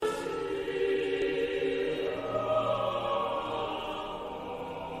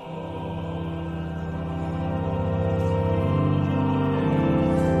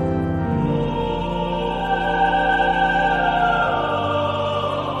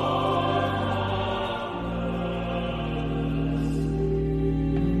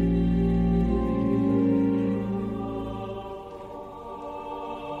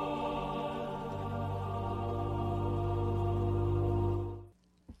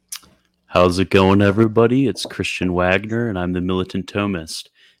How's it going, everybody? It's Christian Wagner, and I'm the Militant Thomist.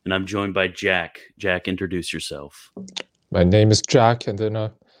 And I'm joined by Jack. Jack, introduce yourself. My name is Jack, and then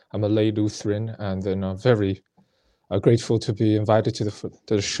I'm a lay Lutheran, and then very grateful to be invited to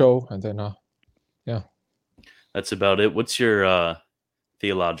the show. And then, yeah. That's about it. What's your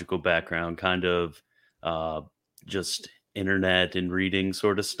theological background? Kind of just internet and reading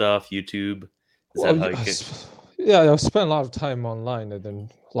sort of stuff, YouTube? Is that how you get... Yeah, I've spent a lot of time online, and then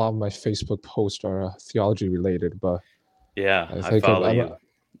a lot of my Facebook posts are theology related. But yeah, I follow you.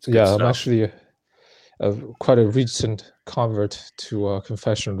 I'm actually quite a recent convert to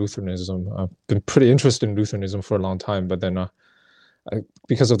confessional Lutheranism. I've been pretty interested in Lutheranism for a long time, but then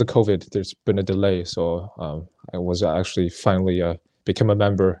because of the COVID, there's been a delay. So I was actually finally became a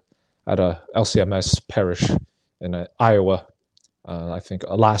member at a LCMS parish in Iowa. I think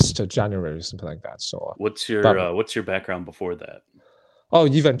last January or something like that. So what's your background before that? Oh,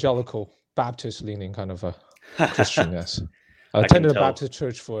 evangelical Baptist leaning kind of a Christian. Yes, I attended a Baptist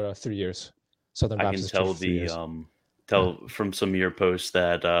church for 3 years. Southern Baptist Church. I can tell from some of your posts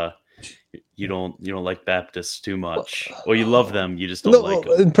that you don't like Baptists too much, or you love them, you just don't like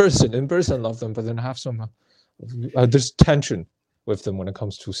them. In person love them, but then have some there's tension with them when it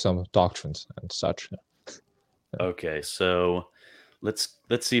comes to some doctrines and such. Yeah. Okay, so let's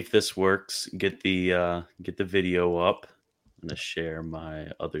see if this works. Get the video up. I'm gonna share my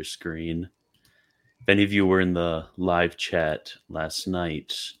other screen. If any of you were in the live chat last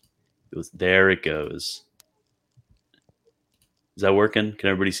night, there it goes. Is that working? Can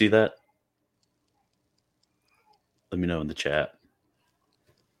everybody see that? Let me know in the chat.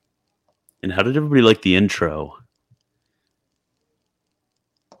 And how did everybody like the intro?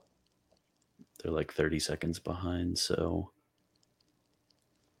 They're like 30 seconds behind, so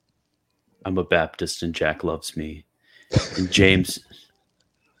I'm a Baptist and Jack loves me. And James,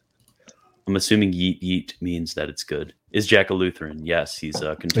 I'm assuming yeet yeet means that it's good. Is Jack a Lutheran? Yes, he's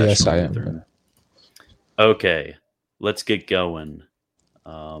a confessional yes, I Lutheran. am. Okay, let's get going.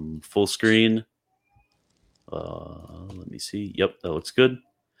 Full screen. Let me see. Yep, that looks good.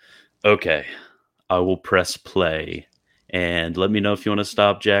 Okay, I will press play. And let me know if you want to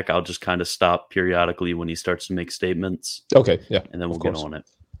stop, Jack. I'll just kind of stop periodically when he starts to make statements. Okay, yeah. And then we'll get on it.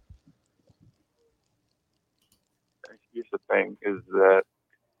 Here's the thing: is that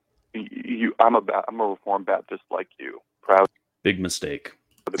I'm a Reformed Baptist like you. Proud. Big mistake.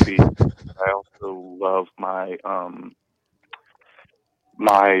 To be. I also love my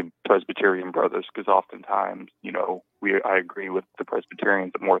my Presbyterian brothers, because oftentimes, I agree with the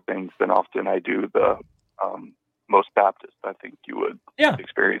Presbyterians at more things than often I do the most Baptists. I think you would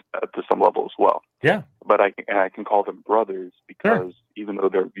experience that to some level as well. Yeah. But I can call them brothers because even though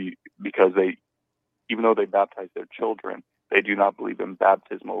they baptize their children, they do not believe in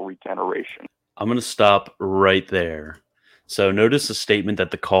baptismal regeneration. I'm going to stop right there. So notice the statement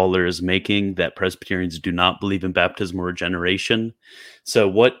that the caller is making, that Presbyterians do not believe in baptismal regeneration. So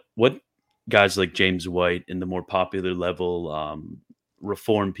what guys like James White and the more popular level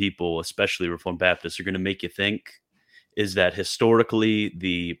Reformed people, especially Reformed Baptists, are going to make you think is that historically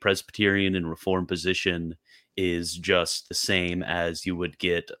the Presbyterian and Reformed position is just the same as you would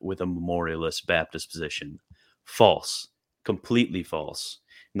get with a memorialist Baptist position. False. Completely false.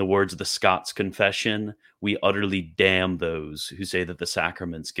 In the words of the Scots Confession, we utterly damn those who say that the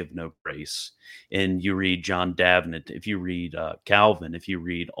sacraments give no grace. And you read John Davenant, if you read Calvin, if you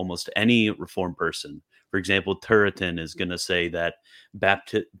read almost any Reformed person, for example, Turretin is going to say that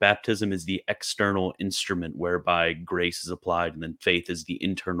baptism is the external instrument whereby grace is applied, and then faith is the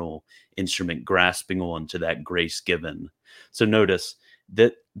internal instrument grasping on to that grace given. So notice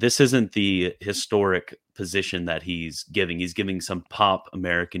that this isn't the historic position that he's giving. He's giving some pop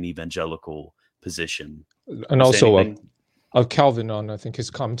American evangelical position. And also Calvin, on I think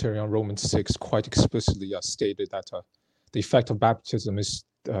his commentary on Romans 6 quite explicitly stated that the effect of baptism is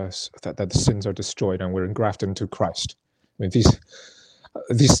that the sins are destroyed and we're engrafted into Christ. I mean,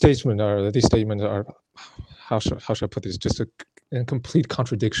 these statements are how should I put this? Just in complete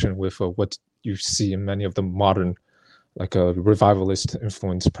contradiction with what you see in many of the modern, like a revivalist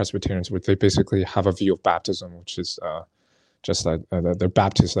influenced Presbyterians, where they basically have a view of baptism, which is just that they're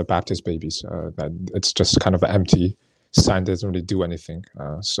Baptist babies. That it's just kind of an empty sign, doesn't really do anything.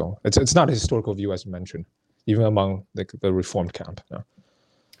 So it's not a historical view as mentioned, even among the Reformed camp. Yeah.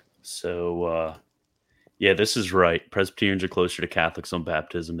 So this is right. Presbyterians are closer to Catholics on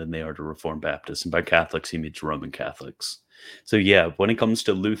baptism than they are to Reformed Baptists, and by Catholics he means Roman Catholics. So when it comes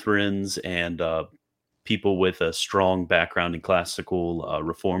to Lutherans and people with a strong background in classical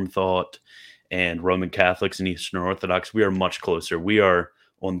Reformed thought and Roman Catholics and Eastern Orthodox, we are much closer. We are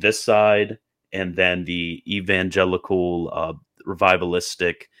on this side, and then the evangelical,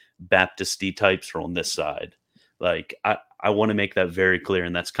 revivalistic, Baptist-y types are on this side. Like I want to make that very clear,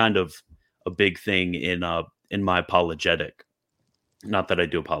 and that's kind of a big thing in my apologetic. Not that I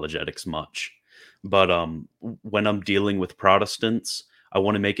do apologetics much, but when I'm dealing with Protestants, I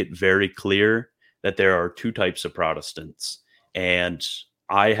want to make it very clear that there are two types of Protestants, and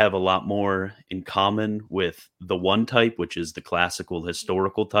I have a lot more in common with the one type, which is the classical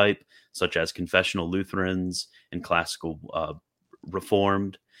historical type, such as confessional Lutherans and classical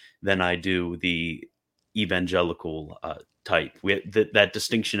Reformed, than I do the evangelical type. That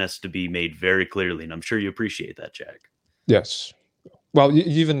distinction has to be made very clearly, and I'm sure you appreciate that, Jack. Yes. Well,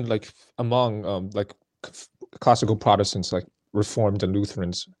 even like among like classical Protestants, like Reformed and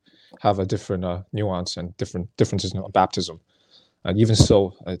Lutherans, have a different nuance and differences in baptism. And even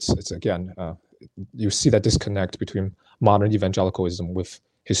so, it's again, you see that disconnect between modern evangelicalism with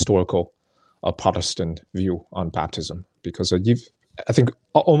historical Protestant view on baptism, because I think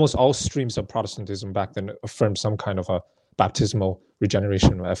almost all streams of Protestantism back then affirmed some kind of a baptismal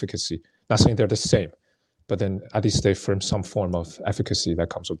regeneration or efficacy. Not saying they're the same, but then at least they affirm some form of efficacy that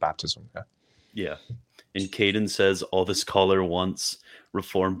comes with baptism. Yeah. And Caden says, all this caller wants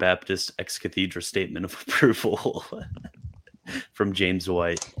Reformed Baptist ex cathedra statement of approval from James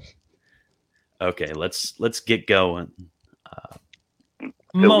White. Okay, let's get going.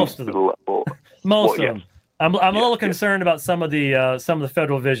 Most of them. Most of them. I'm a little concerned about some of the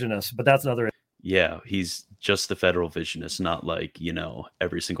federal visionists, but that's another. Yeah, he's just the federal visionist, not like,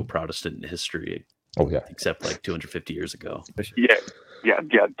 every single Protestant in history. Oh yeah, except like 250 years ago. Yeah.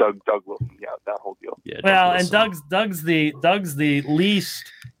 Doug Wilson. Yeah, that whole deal. Yeah. Well, and Doug's the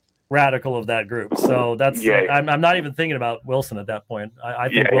least radical of that group. So that's I'm not even thinking about Wilson at that point. I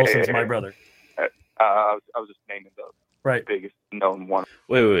think Wilson's my brother. I was just naming the biggest known one.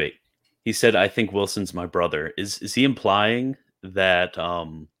 Wait. He said, "I think Wilson's my brother." Is he implying that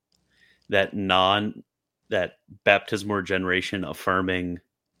that baptismal regeneration affirming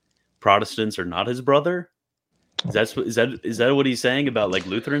Protestants are not his brother? Is that what he's saying about like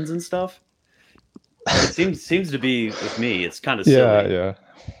Lutherans and stuff? It seems to be with me. It's kind of silly. Yeah.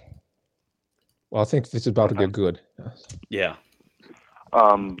 Well, I think this is about to get good. Yeah.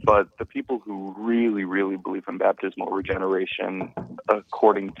 But the people who really, really believe in baptismal regeneration,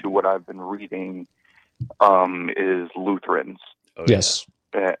 according to what I've been reading, is Lutherans. Oh, yes.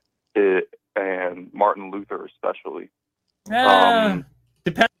 And Martin Luther especially.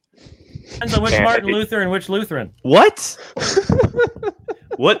 Depends on which Martin Luther and which Lutheran. What?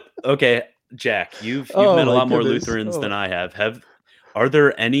 What? Okay, Jack, you've met a lot more Lutherans than I have. Are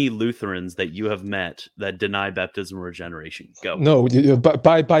there any Lutherans that you have met that deny baptismal regeneration? Go. No,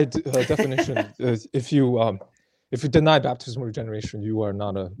 by definition, if you deny baptismal regeneration, you are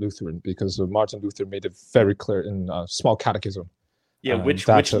not a Lutheran, because Martin Luther made it very clear in Small Catechism. Yeah, which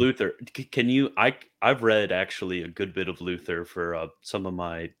Luther? Can you? I've read actually a good bit of Luther for some of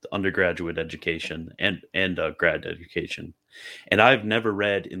my undergraduate education and grad education, and I've never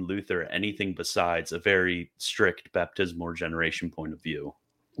read in Luther anything besides a very strict baptismal regeneration point of view.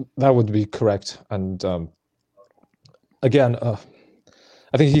 That would be correct, and again,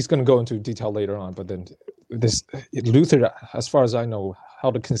 I think he's going to go into detail later on. But then Luther, as far as I know,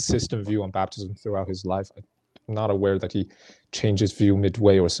 held a consistent view on baptism throughout his life. I'm not aware that he changed his view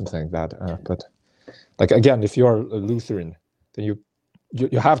midway or something like that. But like again, if you're a Lutheran, then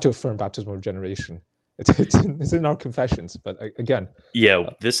you have to affirm baptismal regeneration. It's in our confessions. But again,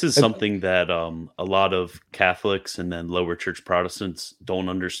 this is something that a lot of Catholics and then lower church Protestants don't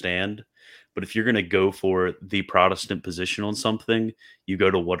understand. But if you're going to go for the Protestant position on something, you go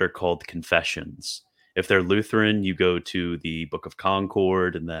to what are called confessions. If they're Lutheran, you go to the Book of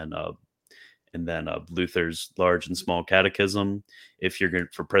Concord, and then Luther's Large and Small Catechism. If you're going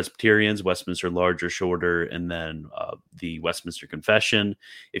for Presbyterians, Westminster Large or Shorter, and then the Westminster Confession.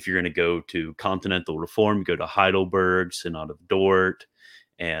 If you're going to go to Continental Reform, go to Heidelberg, Synod of Dort,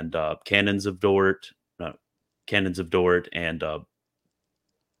 and Canons of Dort, and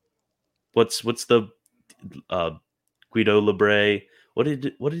what's the Guido Lebray? What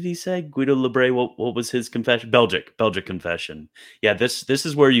did he say? Guido Lebray, what was his confession? Belgic confession. Yeah, this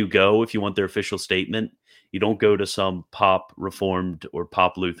is where you go if you want their official statement. You don't go to some pop Reformed or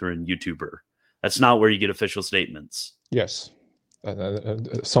pop Lutheran YouTuber. That's not where you get official statements. Yes.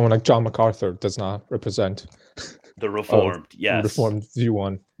 Someone like John MacArthur does not represent the Reformed. Yes. Reformed view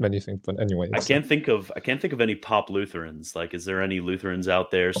on many things. But anyway, I can't think of any pop Lutherans. Like, is there any Lutherans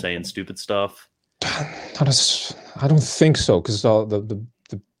out there saying stupid stuff? I don't think so, because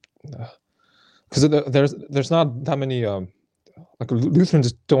there's not that many like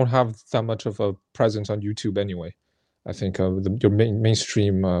Lutherans don't have that much of a presence on YouTube anyway. I think your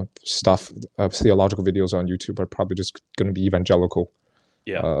mainstream stuff, theological videos on YouTube are probably just going to be evangelical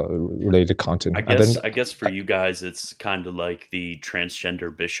related content. I guess for you guys, it's kind of like the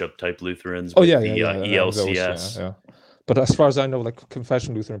transgender bishop type Lutherans. ELCS. Yeah. But as far as I know, like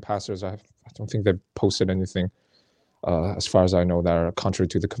confession Lutheran pastors, I don't think they posted anything. As far as I know, that are contrary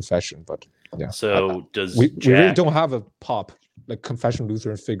to the confession. But yeah. So we really don't have a pop like confession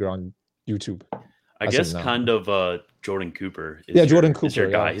Lutheran figure on YouTube. I guess kind of Jordan Cooper. Jordan Cooper is your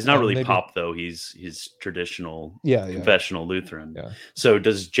guy. He's not really pop though. He's traditional confessional Lutheran. Yeah. So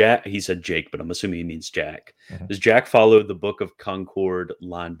does Jack? He said Jake, but I'm assuming he means Jack. Mm-hmm. Does Jack follow the Book of Concord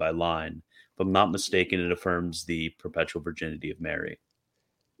line by line? If I'm not mistaken, it affirms the perpetual virginity of Mary.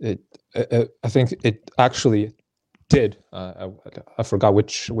 I think it actually did. I forgot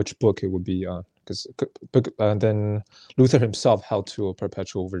which book it would be. Because then Luther himself held to a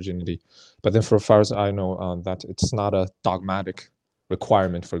perpetual virginity, but then, for as far as I know, that it's not a dogmatic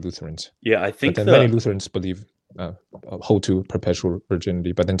requirement for Lutherans. Yeah, I think. But then many Lutherans believe hold to perpetual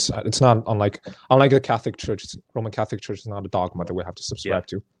virginity, but then it's not unlike the Catholic Church. Roman Catholic Church is not a dogma that we have to subscribe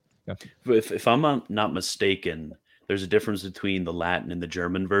to. Yeah. If I'm not mistaken, there's a difference between the Latin and the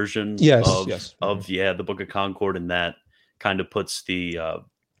German version. Yes. Of the Book of Concord, and that kind of puts the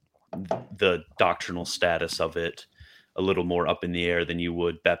doctrinal status of it a little more up in the air than you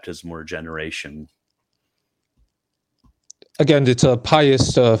would baptism or regeneration. Again, it's a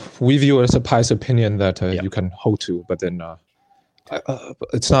pious. We view it as a pious opinion that you can hold to, but then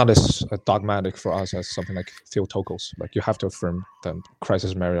it's not as dogmatic for us as something like Theotokos. Like you have to affirm that Christ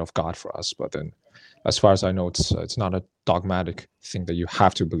is Mary of God for us, but then, as far as I know, it's not a dogmatic thing that you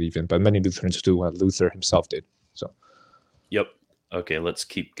have to believe in. But many Lutherans do. Luther himself did. So. Yep. Okay, let's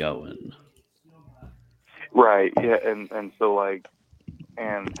keep going. Right, yeah, and so like,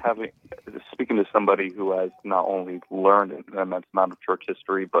 and speaking to somebody who has not only learned an immense amount of church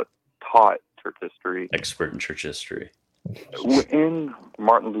history, but taught church history. Expert in church history. In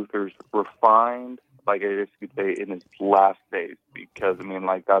Martin Luther's refined, like I guess you could say, in his last days, because I mean,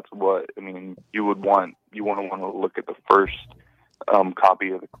 like that's what I mean. You want to look at the first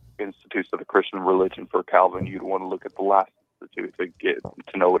copy of the Institutes of the Christian Religion for Calvin. You'd want to look at the last to get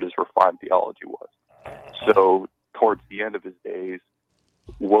to know what his refined theology was. So towards the end of his days,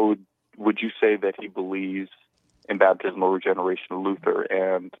 would you say that he believes in baptismal regeneration of Luther?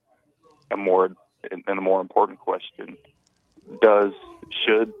 And a more important question,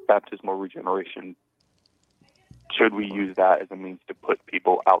 should baptismal regeneration, should we use that as a means to put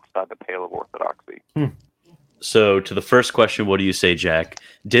people outside the pale of orthodoxy? So to the first question, what do you say, Jack?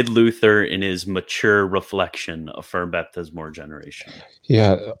 Did Luther, in his mature reflection, affirm baptismal regeneration?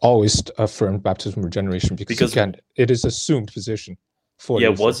 Yeah, always affirmed baptismal regeneration because again, it is assumed position for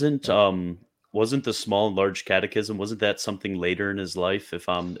Luther. Wasn't the Small and Large Catechism, wasn't that something later in his life, if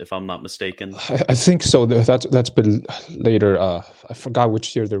I'm not mistaken? I think so. That's been later. I forgot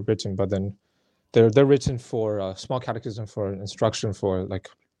which year they're written, but then they're written for Small Catechism for instruction for like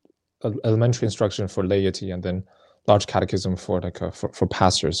elementary instruction for laity, and then Large Catechism for for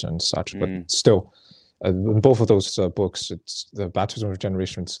pastors and such. But still, in both of those books, it's the baptism of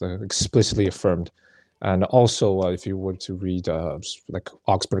regeneration. It's explicitly affirmed. And also, if you were to read like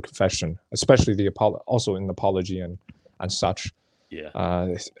Augsburg Confession, especially also in Apology and such,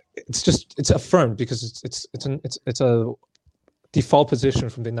 it's affirmed because it's a default position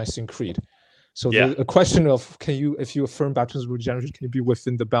from the Nicene Creed. So the question of if you affirm baptism of regeneration, can you be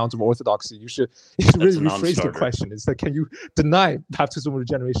within the bounds of orthodoxy? You should really rephrase the question. It's like, can you deny baptism of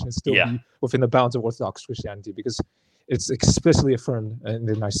regeneration and still be within the bounds of Orthodox Christianity? Because it's explicitly affirmed in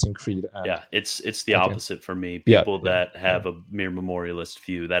the Nicene Creed. It's the opposite for me. People that have a mere memorialist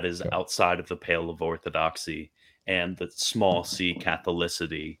view that is outside of the pale of orthodoxy and the small c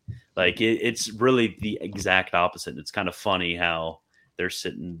Catholicity. Like it's really the exact opposite. It's kind of funny how they're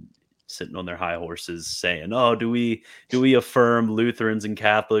sitting on their high horses saying, "Oh, do we affirm Lutherans and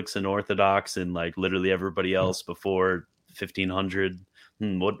Catholics and Orthodox and like literally everybody else before 1500?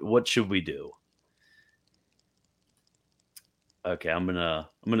 What should we do?" Okay, I'm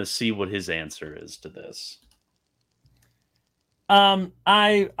gonna see what his answer is to this.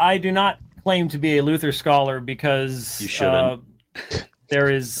 I do not claim to be a Luther scholar because you shouldn't. There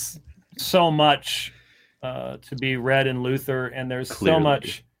is so much to be read in Luther, and there's so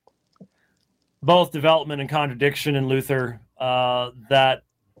much both development and contradiction in Luther that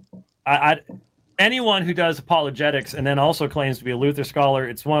anyone who does apologetics and then also claims to be a Luther scholar,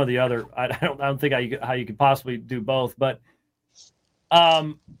 it's one or the other. I don't think how you could possibly do both, but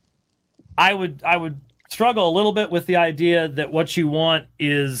I would struggle a little bit with the idea that what you want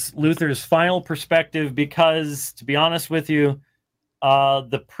is Luther's final perspective, because, to be honest with you,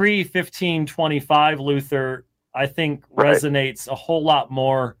 the pre-1525 Luther, I think, resonates a whole lot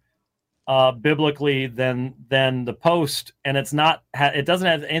more biblically than the post, and it doesn't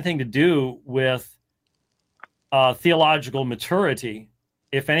have anything to do with theological maturity.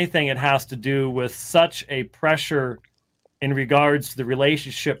 If anything, it has to do with such a pressure in regards to the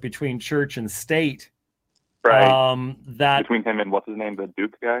relationship between church and state. Right. That between him and what's his name, the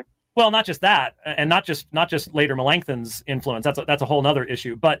Duke guy. Well, not just that, and not just later Melanchthon's influence. That's a whole other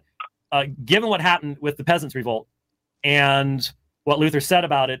issue. But given what happened with the Peasants' Revolt and what Luther said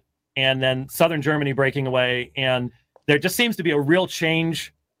about it, and then Southern Germany breaking away, and there just seems to be a real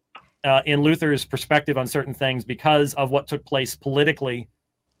change in Luther's perspective on certain things because of what took place politically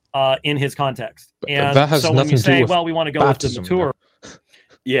in his context. And that has so when we say, well, we want to go baptism, with the mature.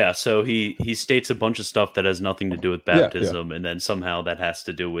 Yeah, so he states a bunch of stuff that has nothing to do with baptism, and then somehow that has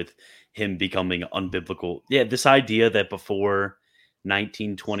to do with him becoming unbiblical. Yeah, this idea that before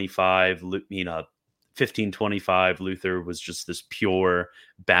 1925, 1525, Luther was just this pure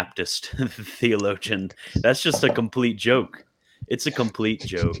Baptist theologian. That's just a complete joke. It's a complete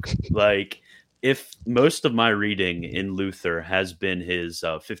joke. Like, if most of my reading in Luther has been his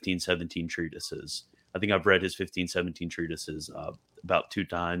 1517 treatises, I think I've read his 1517 treatises about 2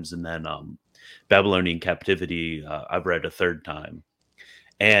 times, and then Babylonian Captivity I've read a 3rd time.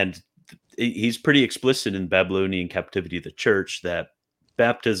 And he's pretty explicit in Babylonian Captivity of the Church that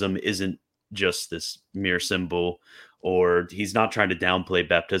baptism isn't just this mere symbol, or he's not trying to downplay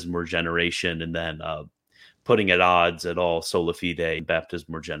baptism or regeneration and then putting at odds at all sola fide,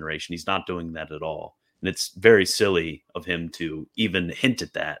 baptism or regeneration. He's not doing that at all. And it's very silly of him to even hint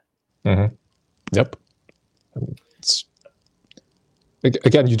at that. Mm-hmm. Yep.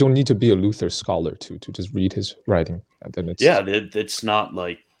 Again, you don't need to be a Luther scholar to just read his writing. And then it's not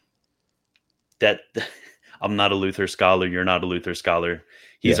like that. I'm not a Luther scholar. You're not a Luther scholar.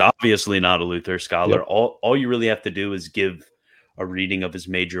 He's obviously not a Luther scholar. Yep. All you really have to do is give a reading of his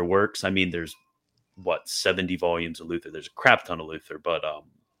major works. I mean, there's 70 volumes of Luther. There's a crap ton of Luther, but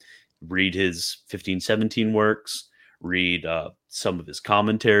read his 1517 works. Read some of his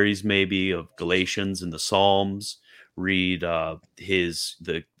commentaries, maybe of Galatians and the Psalms. Read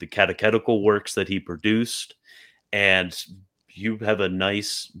the catechetical works that he produced, and you have a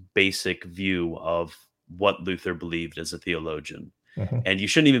nice basic view of what Luther believed as a theologian. Mm-hmm. And you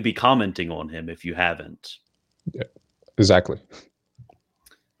shouldn't even be commenting on him if you haven't. Yeah, exactly.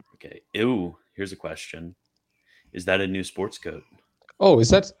 Okay. Ew. Here's a question: is that a new sports coat? Oh, is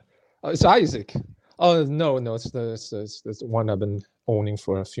that? It's Isaac. Oh no, it's the one I've been owning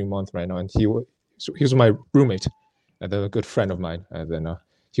for a few months right now, and he was my roommate, and a good friend of mine, and then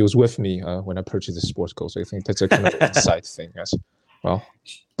he was with me when I purchased the sports coat. So I think that's a kind of inside thing as well.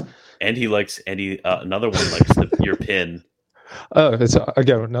 And another one likes your pin. It's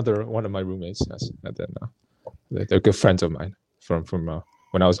again another one of my roommates. Yes, and then they're good friends of mine from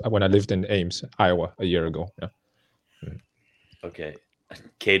when I lived in Ames, Iowa, a year ago. Yeah. Okay.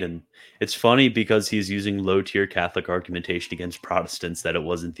 Caden, it's funny because he's using low-tier Catholic argumentation against Protestants that it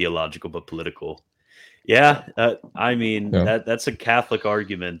wasn't theological but political. Yeah, that's a Catholic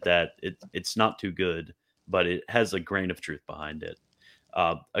argument that it's not too good, but it has a grain of truth behind it.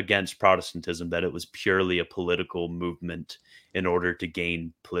 Against Protestantism, that it was purely a political movement in order to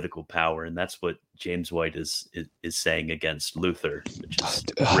gain political power, and that's what James White is saying against Luther, which is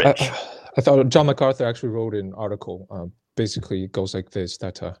rich. I thought John MacArthur actually wrote an article. Basically, it goes like this: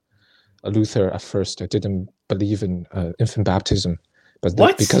 that Luther at first didn't believe in infant baptism, but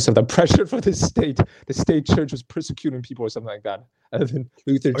because of the pressure from the state church was persecuting people or something like that, and then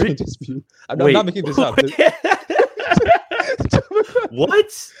Luther changed his view. I'm not making this up.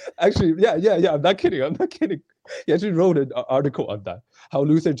 What? Actually, yeah. I'm not kidding. He actually wrote an article on that, how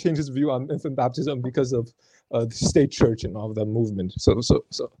Luther changed his view on infant baptism because of the state church and all that movement. So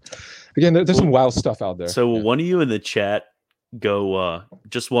again, there's some wild stuff out there. So one of you in the chat go,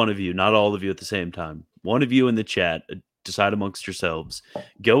 just one of you, not all of you at the same time. One of you in the chat, decide amongst yourselves,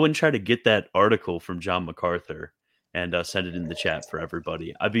 go and try to get that article from John MacArthur and send it in the chat for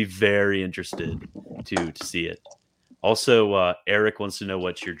everybody. I'd be very interested to see it. Also, Eric wants to know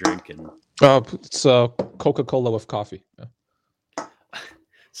what you're drinking. It's Coca-Cola with coffee. Yeah.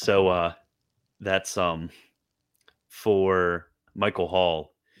 So that's for Michael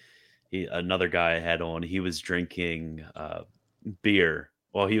Hall. Another guy I had on. He was drinking beer.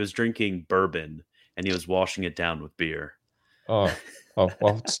 Well, he was drinking bourbon, and he was washing it down with beer. Oh,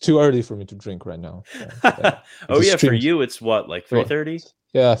 well, it's too early for me to drink right now. For you, it's what, like 3:30?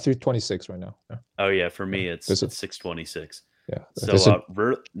 Yeah, 326 right now. Yeah. Oh yeah, for me it's 626. Yeah. So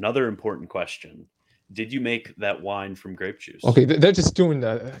another important question: did you make that wine from grape juice? Okay, they're just doing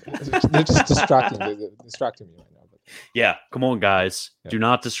that. They're just distracting me right now. But... Yeah, come on, guys. Yeah. Do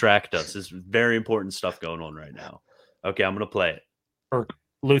not distract us. There's very important stuff going on right now. Okay, I'm gonna play it. For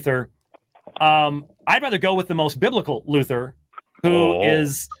Luther, I'd rather go with the most biblical Luther, who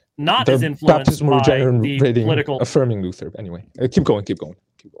is not as influenced by the political affirming Luther. Anyway, keep going.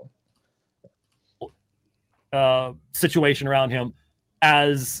 Situation around him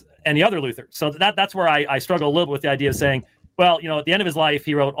as any other Luther. So that's where I struggle a little bit with the idea of saying, well, at the end of his life,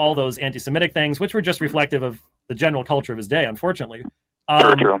 he wrote all those anti-Semitic things, which were just reflective of the general culture of his day, unfortunately.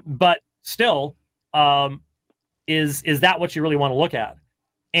 But still, is that what you really want to look at?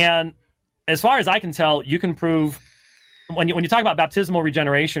 And as far as I can tell, you can prove when you talk about baptismal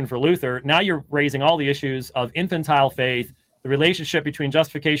regeneration for Luther, now you're raising all the issues of infantile faith, the relationship between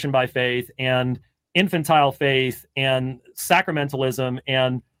justification by faith and infantile faith and sacramentalism.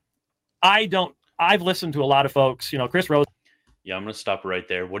 And I've listened to a lot of folks, Chris Rose. Yeah, I'm going to stop right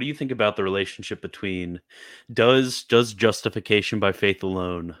there. What do you think about the relationship between does justification by faith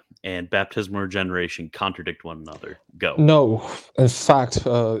alone and baptismal regeneration contradict one another? Go. No. In fact,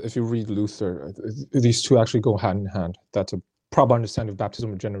 if you read Luther, these two actually go hand in hand. That's a proper understanding of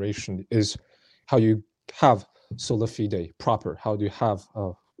baptismal regeneration is how you have sola fide proper. How do you have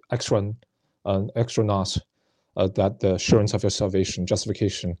extra nos, that the assurance of your salvation,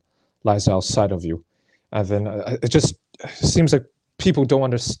 justification lies outside of you. And then it just seems like people don't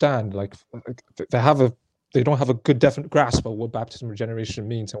understand, like they don't have a good definite grasp of what baptismal regeneration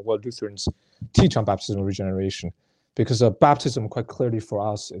means and what Lutherans teach on baptismal regeneration. Because baptism, quite clearly for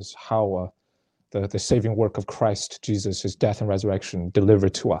us, is how the saving work of Christ Jesus, his death and resurrection,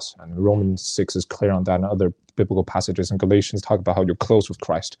 delivered to us. And Romans 6 is clear on that, and other biblical passages in Galatians talk about how you're close with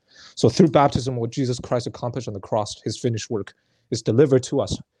Christ. So through baptism, what Jesus Christ accomplished on the cross, his finished work, is delivered to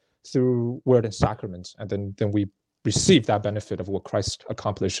us through word and sacraments, and then we receive that benefit of what Christ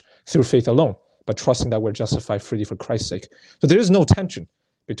accomplished through faith alone, but trusting that we're justified freely for Christ's sake. So there is no tension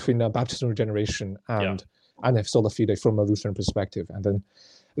between baptismal regeneration and sola fide from a Lutheran perspective. And then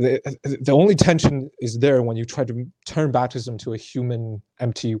the only tension is there when you try to turn baptism to a human,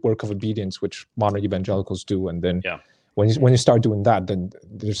 empty work of obedience, which modern evangelicals do. And then when you start doing that, then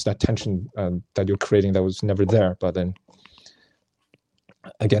there's that tension that you're creating that was never there. But then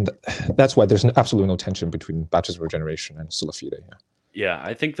again, that's why there's absolutely no tension between baptismal regeneration and sola fide. Yeah,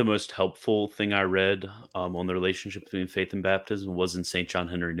 I think the most helpful thing I read on the relationship between faith and baptism was in St. John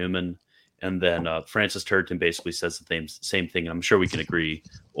Henry Newman. And then Francis Turretin basically says the same thing. And I'm sure we can agree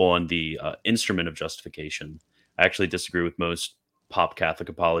on the instrument of justification. I actually disagree with most pop Catholic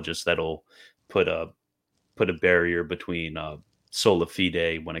apologists that'll put a barrier between sola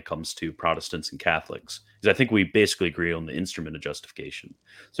fide when it comes to Protestants and Catholics, because I think we basically agree on the instrument of justification.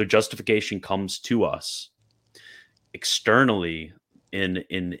 So justification comes to us externally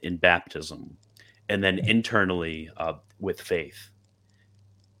in baptism, and then internally with faith.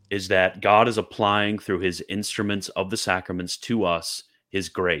 Is that God is applying through his instruments of the sacraments to us his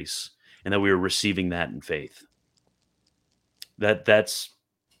grace, and that we are receiving that in faith. That's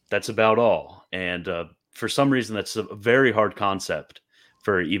about all. And for some reason, that's a very hard concept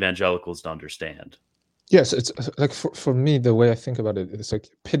for evangelicals to understand. Yes, it's like for me, the way I think about it, it's like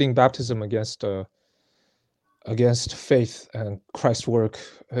pitting baptism against faith and Christ's work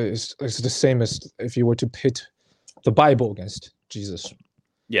is the same as if you were to pit the Bible against Jesus.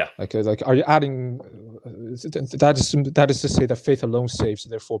 Yeah. Like are you adding that is to say that faith alone saves,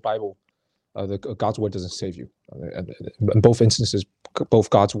 therefore Bible, God's word doesn't save you. In both instances, both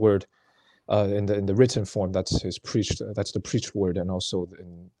God's word in the written form, that's the preached word, and also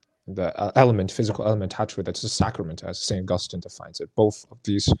in the physical element attached to it, that's the sacrament, as St. Augustine defines it. Both of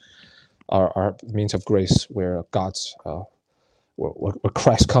these are means of grace where God's where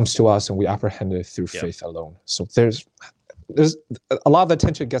Christ comes to us and we apprehend it through faith alone. So there's a lot of the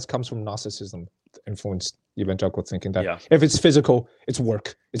tension comes from Gnosticism influenced evangelical thinking that if it's physical, it's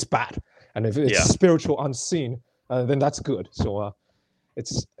work, it's bad, and if it's spiritual, unseen, then that's good. So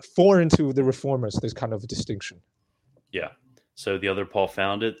it's foreign to the reformers, this kind of distinction. Yeah. So the other Paul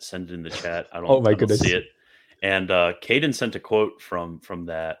found it. Send it in the chat. I don't see it. And Caden sent a quote from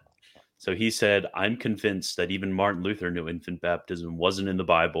that. So he said, "I'm convinced that even Martin Luther knew infant baptism wasn't in the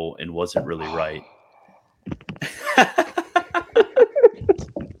Bible and wasn't really right."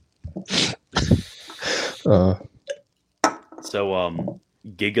 So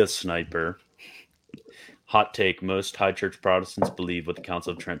Giga Sniper, hot take: most high church Protestants believe what the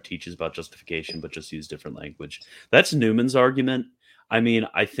Council of Trent teaches about justification, but just use different language. That's Newman's argument. I mean,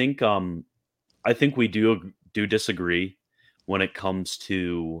 I think we do disagree when it comes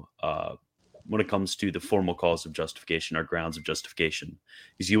to the formal cause of justification, our grounds of justification.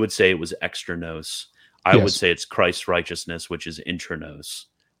 Because you would say it was extra nos. I would say it's Christ's righteousness, which is intranos,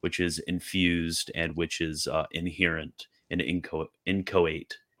 which is infused and which is inherent and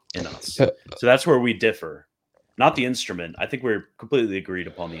inchoate in us. So that's where we differ. Not the instrument. I think we're completely agreed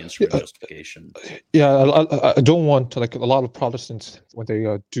upon the instrument of justification. Yeah, I don't want, like, a lot of Protestants, when they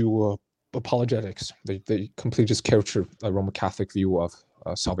do apologetics, they completely just caricature a Roman Catholic view of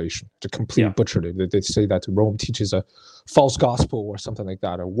salvation, to completely butcher it. They say that Rome teaches a false gospel or something like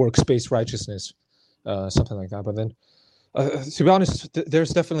that, a works-based righteousness, something like that. But then, to be honest,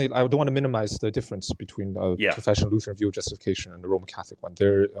 there's definitely, I don't want to minimize the difference between professional Lutheran view of justification and the Roman Catholic one.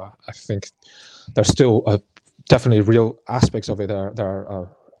 There, I think there's still definitely real aspects of it that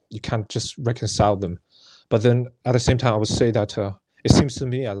are you can't just reconcile them. But then at the same time, I would say that it seems to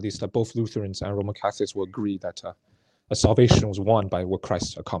me, at least, that both Lutherans and Roman Catholics will agree that salvation was won by what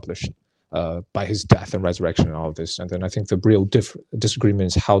Christ accomplished, by his death and resurrection and all of this. And then I think the real disagreement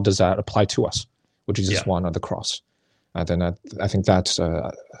is, how does that apply to us, what Jesus won on the cross? And then I think that,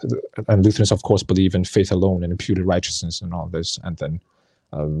 and Lutherans, of course, believe in faith alone and imputed righteousness and all this. And then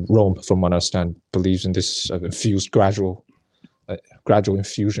Rome, from what I understand, believes in this infused, gradual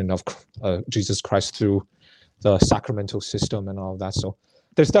infusion of Jesus Christ through the sacramental system and all of that. So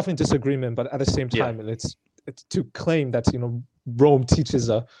there's definitely disagreement, but at the same time, it's to claim that Rome teaches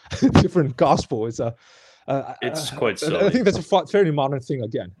a different gospel. It's quite silly. I think that's a fairly modern thing.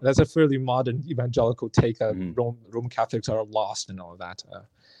 Again, that's a fairly modern evangelical take that Roman Catholics are lost and all of that.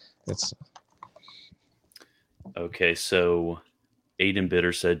 Okay. So Aiden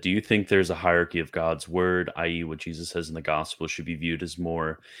Bitter said, do you think there's a hierarchy of God's word, i.e. what Jesus says in the gospel should be viewed as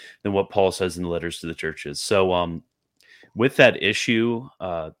more than what Paul says in the letters to the churches? So with that issue,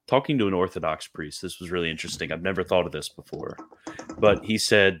 talking to an Orthodox priest, this was really interesting. I've never thought of this before, but he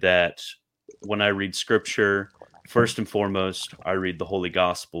said that when I read scripture, first and foremost, I read the Holy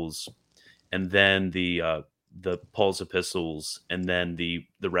Gospels, and then the Paul's epistles, and then the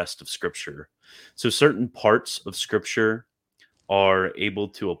rest of scripture. So certain parts of scripture are able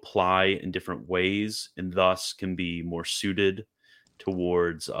to apply in different ways, and thus can be more suited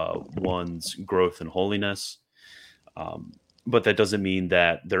towards one's growth in holiness. But that doesn't mean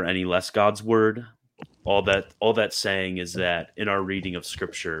that they're any less God's word. All that's saying is that in our reading of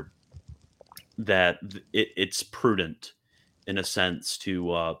scripture, that it's prudent, in a sense,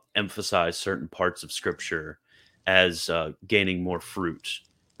 to emphasize certain parts of scripture as gaining more fruit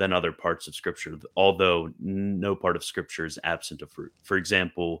than other parts of scripture, although no part of scripture is absent of fruit. For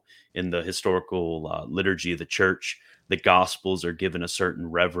example, in the historical liturgy of the church, the gospels are given a certain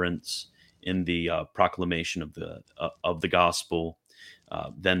reverence in the proclamation of the gospel.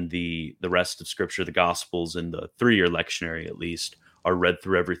 Then the rest of scripture, the gospels in the 3-year lectionary at least, are read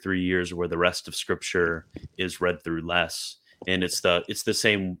through every 3 years, where the rest of scripture is read through less. And it's the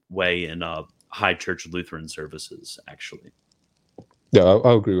same way in high church Lutheran services, actually. Yeah,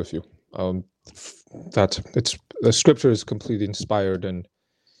 I'll agree with you. That the scripture is completely inspired and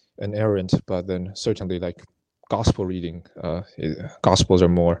inerrant, but then certainly, like, gospel reading, gospels are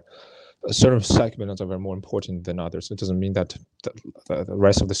more, certain segments are more important than others. It doesn't mean that the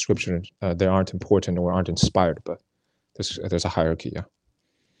rest of the scripture they aren't important or aren't inspired, but there's a hierarchy. Yeah.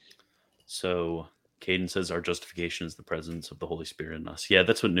 So Caden says our justification is the presence of the Holy Spirit in us. Yeah,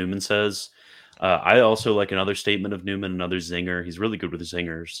 that's what Newman says. I also like another statement of Newman, another zinger. He's really good with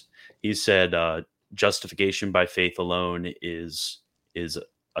zingers. He said justification by faith alone is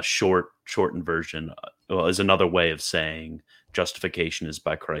a shortened version, is another way of saying justification is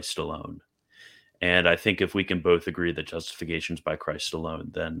by Christ alone. And I think if we can both agree that justification is by Christ alone,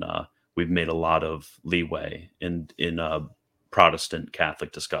 then we've made a lot of leeway in Protestant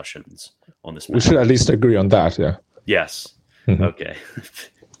Catholic discussions on this matter. We should at least agree on that, yeah. Yes. Mm-hmm. Okay.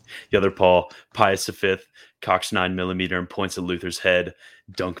 The other Paul, Pius V, cocks 9mm and points at Luther's head.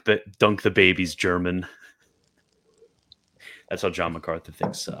 Dunk the baby's German. That's how John MacArthur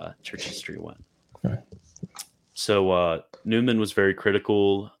thinks church history went. Right. So Newman was very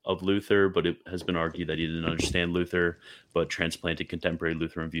critical of Luther, but it has been argued that he didn't understand Luther, but transplanted contemporary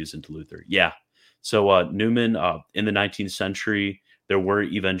Lutheran views into Luther. Yeah. So Newman, in the 19th century, there were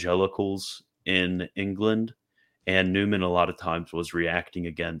evangelicals in England, and Newman a lot of times was reacting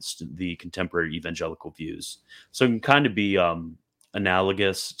against the contemporary evangelical views. So it can kind of be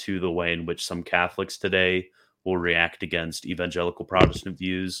analogous to the way in which some Catholics today will react against evangelical Protestant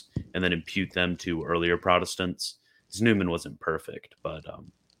views and then impute them to earlier Protestants. Because Newman wasn't perfect, but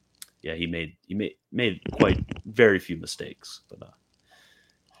yeah, he made quite very few mistakes. But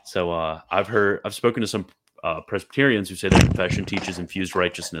So I've spoken to some Presbyterians who say that confession teaches infused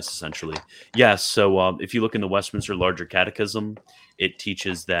righteousness, essentially. Yes. So if you look in the Westminster Larger Catechism, it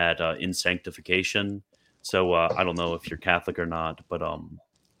teaches that in sanctification. So I don't know if you're Catholic or not, but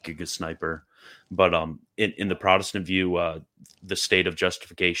Giga Sniper. But in the Protestant view, the state of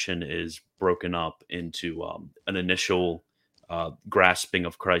justification is broken up into an initial grasping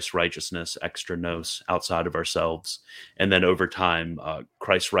of Christ's righteousness, extra nos, outside of ourselves. And then over time,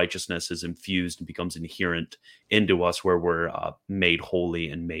 Christ's righteousness is infused and becomes inherent into us, where we're made holy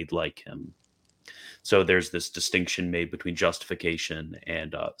and made like him. So there's this distinction made between justification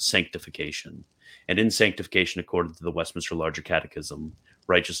and sanctification. And in sanctification, according to the Westminster Larger Catechism,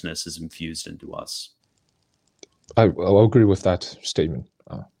 righteousness is infused into us. I'll agree with that statement.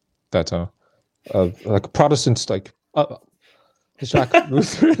 Like Protestants, like Jack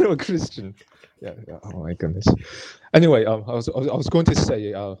Lutheran or Christian. Yeah. Oh my goodness. Anyway, I was going to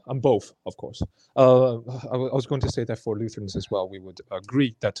say I'm both, of course. I was going to say that for Lutherans as well, we would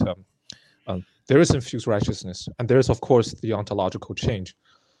agree that there is infused righteousness, and there is, of course, the ontological change.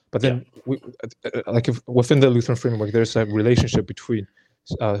 But then, within the Lutheran framework, there's a relationship between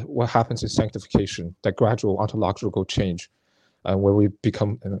what happens in sanctification, that gradual ontological change, where we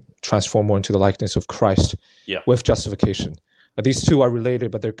become transformed more into the likeness of Christ, with justification. These two are related,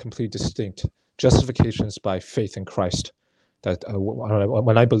 but they're completely distinct. Justification is by faith in Christ. That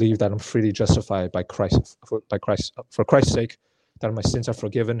when I believe that I'm freely justified by Christ, for Christ's sake, that my sins are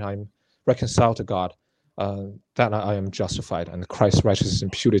forgiven, I'm reconciled to God, that I am justified, and Christ's righteousness is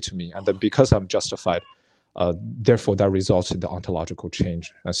imputed to me. And then because I'm justified, therefore that results in the ontological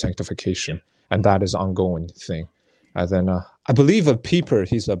change and sanctification, and that is an ongoing thing. And then I believe Pieper,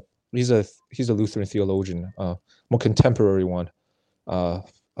 he's a Lutheran theologian, more contemporary one.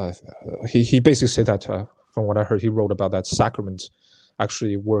 He basically said that, from what I heard, he wrote about that sacraments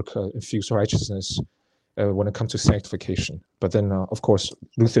actually work infuse righteousness when it comes to sanctification. But then, of course,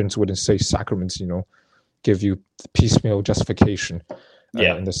 Lutherans wouldn't say sacraments, give you piecemeal justification.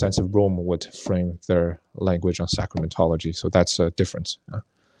 In the sense of Rome would frame their language on sacramentology. So that's a difference.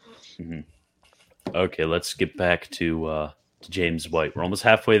 Mm-hmm. Okay, let's get back to James White. We're almost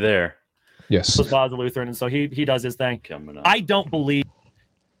halfway there. Yes. Bob the Lutheran, and so he does his thing. I don't believe,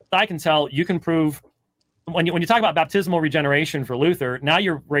 I can tell, you can prove, when you talk about baptismal regeneration for Luther, now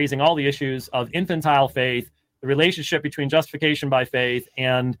you're raising all the issues of infantile faith, the relationship between justification by faith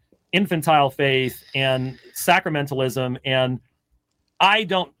and infantile faith and sacramentalism. And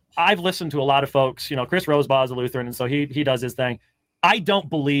I've listened to a lot of folks, Chris Rosebaugh is a Lutheran, and so he does his thing. I don't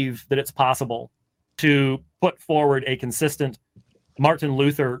believe that it's possible to put forward a consistent Martin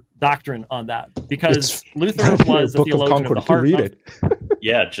Luther doctrine on that, because Luther was a theologian of the heart. Read it.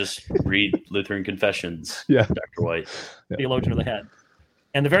 Yeah, just read Lutheran Confessions. Yeah, Dr. White, theologian of the head,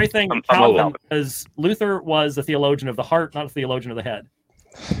 and the very thing Calvin was, Luther was a theologian of the heart, not a theologian of the head.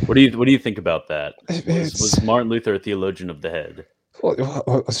 What do you think about that? Was Martin Luther a theologian of the head?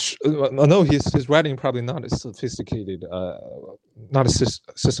 Well, no, his writing probably not as sophisticated, not as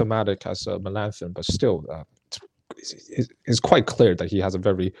systematic as Melanchthon, but still, it's quite clear that he has a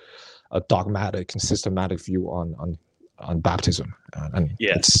very dogmatic and systematic view on baptism. And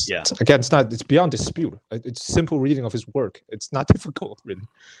it's beyond dispute. It's simple reading of his work. It's not difficult, really.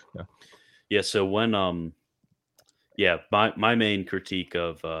 Yeah. So when my main critique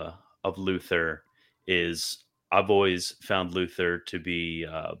of Luther is, I've always found Luther to be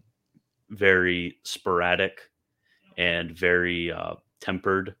very sporadic and very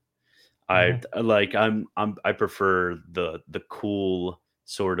tempered. I prefer the cool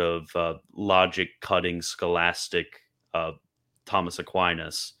sort of logic cutting scholastic Thomas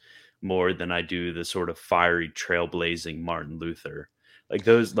Aquinas more than I do the sort of fiery trailblazing Martin Luther. Like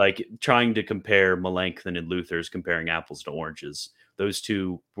those, like trying to compare Melanchthon and Luther's comparing apples to oranges. Those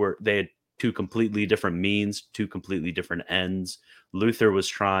two they had two completely different means, two completely different ends. Luther was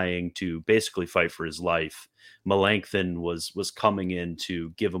trying to basically fight for his life. Melanchthon was coming in to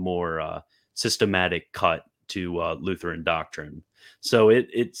give a more systematic cut to Lutheran doctrine. So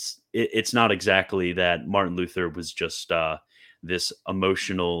it's not exactly that Martin Luther was just this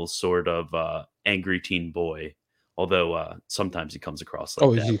emotional sort of angry teen boy, although sometimes he comes across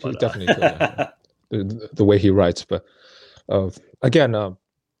like that. He definitely the way he writes. But again,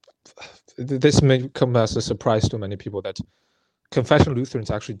 this may come as a surprise to many people that confessional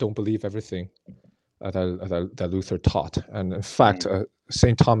Lutherans actually don't believe everything that Luther taught. And in fact,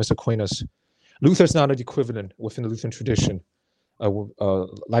 St. Thomas Aquinas, Luther's not an equivalent within the Lutheran tradition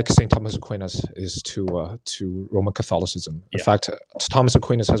like St. Thomas Aquinas is to Roman Catholicism. In fact, Thomas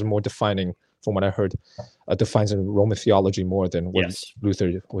Aquinas has more defining, from what I heard, defines Roman theology more than what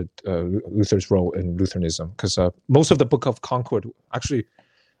Luther's role in Lutheranism. Because most of the Book of Concord, actually,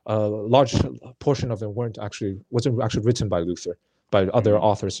 a large portion of them wasn't actually written by Luther, by other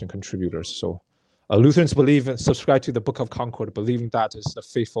authors and contributors. So Lutherans believe and subscribe to the Book of Concord, believing that is the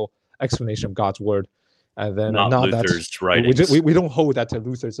faithful explanation of God's word. And then not Luther's writings. We don't hold that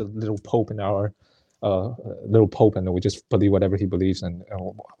Luther's a little pope in our little pope, and we just believe whatever he believes. And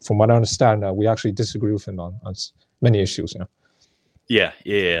from what I understand, we actually disagree with him on many issues. Yeah.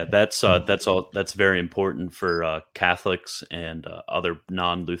 That's very important for Catholics and other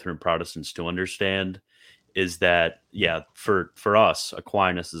non-Lutheran Protestants to understand. Is that for us,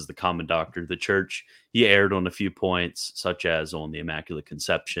 Aquinas is the common doctor of the church. He erred on a few points, such as on the Immaculate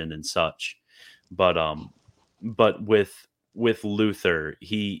Conception and such. But with Luther,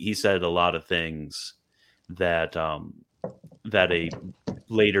 he said a lot of things that that a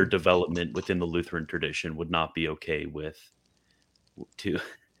later development within the Lutheran tradition would not be okay with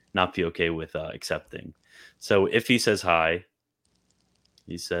accepting. So if he says hi,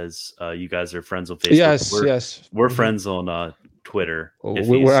 he says, "You guys are friends on Facebook." Yes, we're friends on Twitter.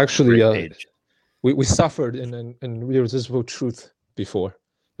 We're actually we suffered in Irresistible Truth before.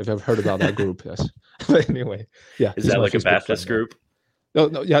 If you've heard about that group, yes. But anyway, yeah. Is that like a Baptist group?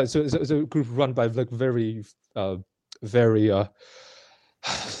 No, yeah. It's a group run by like very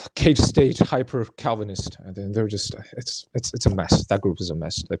cage stage hyper Calvinist, and then they're just it's a mess. That group is a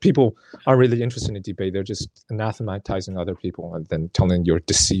mess. Like, people aren't really interested in debate. They're just anathematizing other people and then telling you're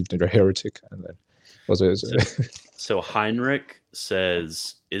deceived and you're heretic. And then so Heinrich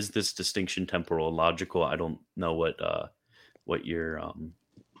says, "Is this distinction temporal and logical?" I don't know what you're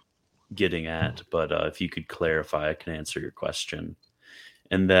getting at, but if you could clarify, I can answer your question.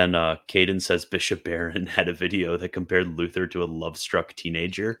 And then Caden says Bishop Barron had a video that compared Luther to a love-struck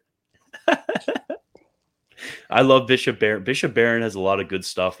teenager. I love Bishop Barron. Bishop Barron has a lot of good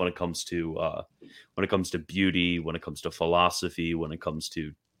stuff when it comes to beauty, when it comes to philosophy, when it comes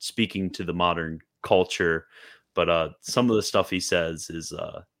to speaking to the modern culture. But some of the stuff he says is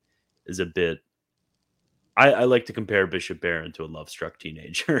a bit. I like to compare Bishop Barron to a love-struck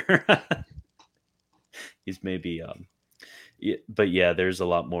teenager. He's maybe, but yeah, there's a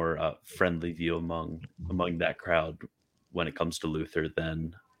lot more friendly view among that crowd when it comes to Luther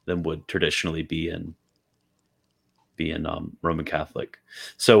than would traditionally be in Roman Catholic.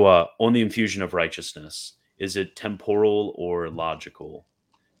 So on the infusion of righteousness, is it temporal or logical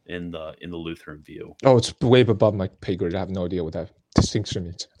in the Lutheran view? Oh, it's way above my pay grade. I have no idea what that distinction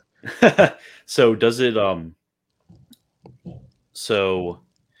means. So does it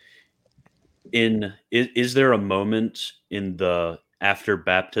is there a moment in the after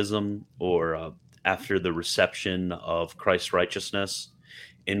baptism or after the reception of Christ's righteousness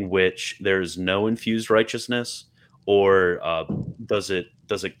in which there's no infused righteousness, or does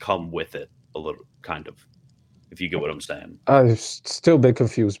it come with it a little, kind of, if you get what I'm saying? I'm still a bit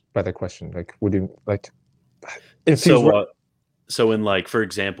confused by that question. Like, would you like so in, like, for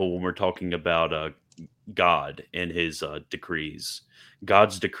example, when we're talking about God and his decrees,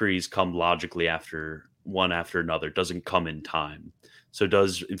 God's decrees come logically after one after another, doesn't come in time. So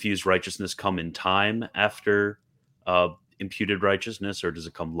does infused righteousness come in time after imputed righteousness, or does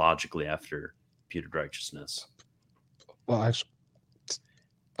it come logically after imputed righteousness? Well, actually,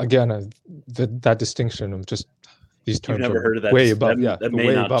 again, that distinction of just these terms. You've never heard of that? Way above, that may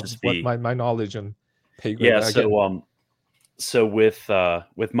way not above just be my knowledge and pay grade. Yeah. So with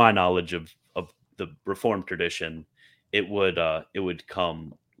my knowledge of the Reformed tradition, it would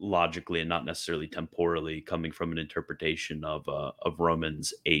come logically and not necessarily temporally, coming from an interpretation of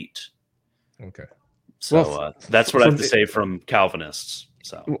Romans 8. Okay. So that's what I have to say from Calvinists.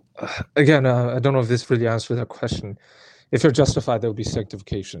 So again, I don't know if this really answers that question. If you're justified, there will be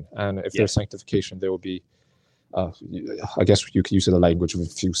sanctification, and if there's sanctification, there will be. I guess you could use the language of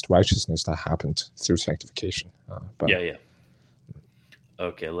infused righteousness that happened through sanctification. Yeah.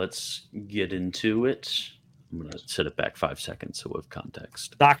 Okay, let's get into it. I'm going to set it back 5 seconds so we have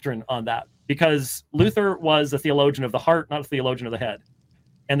context. Doctrine on that, because Luther was a theologian of the heart, not a theologian of the head.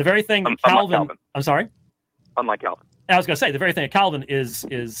 And the very thing Calvin. I'm sorry? Unlike Calvin. I was going to say, the very thing that Calvin is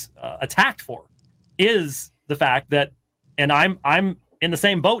attacked for is the fact that, and I'm in the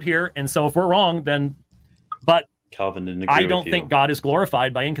same boat here, and so if we're wrong, then, but Calvin didn't agree I don't think God is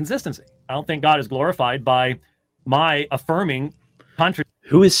glorified by inconsistency. I don't think God is glorified by my affirming contradiction.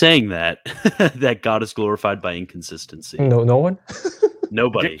 Who is saying that? That God is glorified by inconsistency? No one.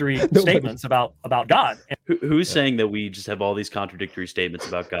 contradictory statements about God. Who's saying that we just have all these contradictory statements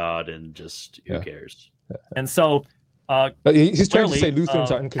about God and just who cares? And so he's trying to say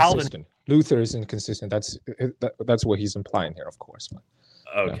Lutherans are inconsistent. Calvin, Luther is inconsistent. That's what he's implying here, of course.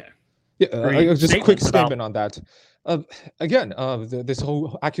 Okay. Just a quick statement on that. Again, this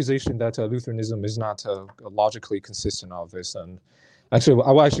whole accusation that Lutheranism is not logically consistent of this, and actually,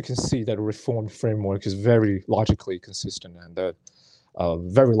 I actually can see that a Reformed framework is very logically consistent and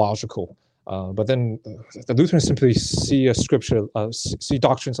very logical. But then the Lutherans simply see a scripture, see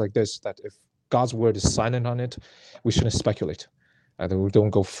doctrines like this, that if God's word is silent on it, we shouldn't speculate. We don't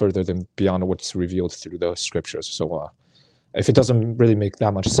go further than beyond what's revealed through the scriptures. So if it doesn't really make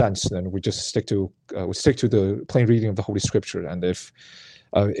that much sense, then we just stick to the plain reading of the Holy Scripture. And if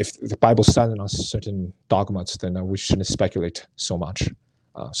the Bible's silent on certain dogmas, then we shouldn't speculate so much.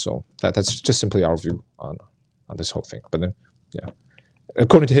 So that's just simply our view on this whole thing. But then,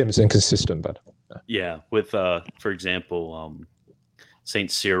 according to him, it's inconsistent. But with for example,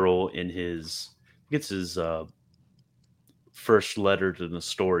 Saint Cyril in his first letter to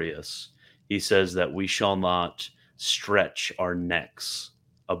Nestorius, he says that we shall not stretch our necks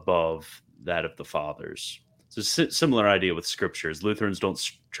above that of the fathers. So similar idea with scriptures. Lutherans don't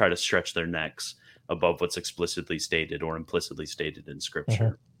try to stretch their necks above what's explicitly stated or implicitly stated in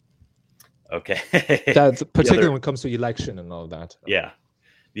scripture. Okay. That's particularly when it comes to election and all that. Yeah.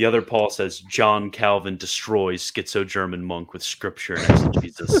 The other Paul says John Calvin destroys schizo-German monk with scripture and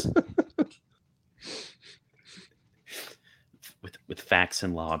exegesis. with facts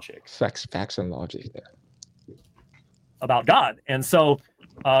and logic. Facts and logic, about God. And so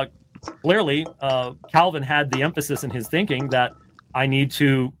clearly Calvin had the emphasis in his thinking that I need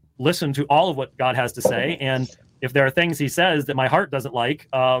to listen to all of what God has to say. And if there are things he says that my heart doesn't like,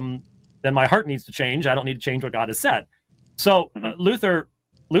 then my heart needs to change. I don't need to change what God has said. So Luther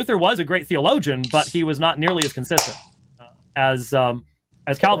was a great theologian, but he was not nearly as consistent as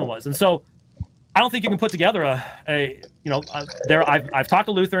Calvin was. And so I don't think you can put together I've talked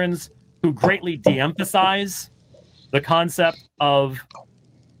to Lutherans who greatly de-emphasize the concept of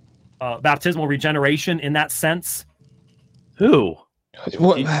baptismal regeneration in that sense. Who?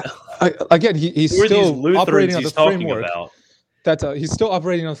 Well, again, he's still operating on the framework that he's still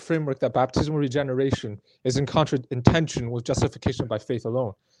operating on the framework that baptismal regeneration is in tension with justification by faith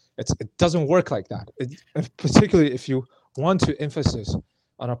alone. It doesn't work like that. Particularly if you want to emphasis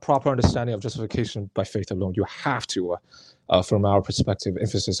on a proper understanding of justification by faith alone, you have to, from our perspective,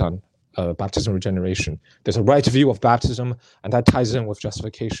 emphasis on baptismal regeneration. There's a right view of baptism, and that ties in with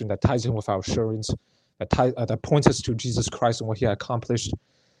justification, that ties in with our assurance, that points us to Jesus Christ and what he had accomplished.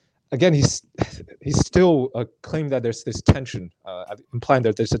 Again, he's still claiming that there's this tension, implying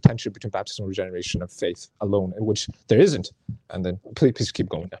that there's a tension between baptismal regeneration and faith alone, in which there isn't. And then please keep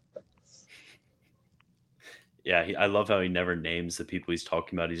going. Yeah, I love how he never names the people he's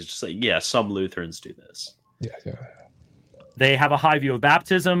talking about. He's just like, some Lutherans do this. Yeah. They have a high view of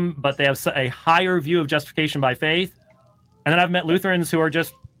baptism, but they have a higher view of justification by faith. And then I've met Lutherans who are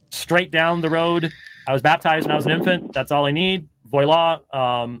just straight down the road. I was baptized when I was an infant. That's all I need. Voila.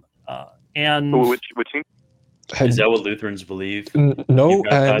 And which is that what Lutherans believe? No,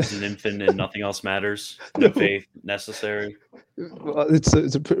 baptized as an infant and nothing else matters. No faith necessary. Well, it's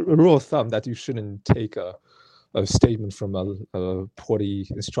a rule of thumb that you shouldn't take a statement from a poorly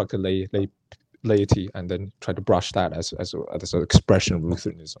instructed laity and then try to brush that as an expression of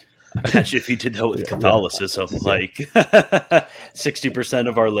Lutheranism. Imagine if you did that with Catholicism. Like 60%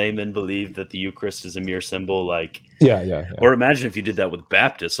 of our laymen believe that the Eucharist is a mere symbol. Or imagine if you did that with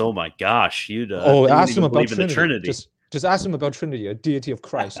Baptists. Oh my gosh, you'd ask them about the Trinity. Just ask them about Trinity, a deity of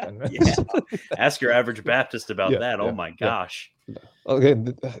Christ. And ask your average Baptist about that. Oh my gosh. Okay,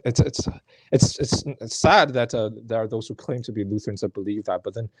 it's sad that there are those who claim to be Lutherans that believe that,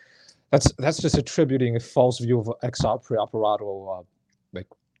 but then that's just attributing a false view of ex operato, like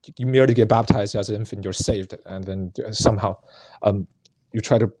you merely get baptized as an infant, you're saved, and then somehow you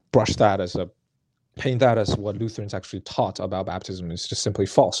try to brush that paint that as what Lutherans actually taught about baptism. Is just simply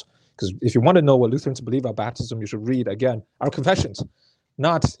false. Because if you want to know what Lutherans believe about baptism, you should read again our confessions,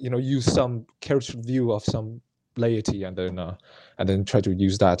 not use some caricature view of some laity and then try to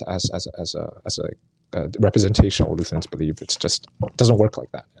use that as a representation of what Lutherans believe. It doesn't work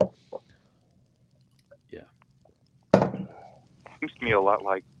like that. Seems to me a lot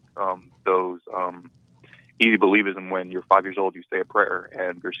like those easy believism when you're 5 years old, you say a prayer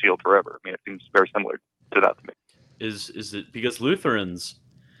and you're sealed forever. I mean, it seems very similar to that to me. Is it because Lutherans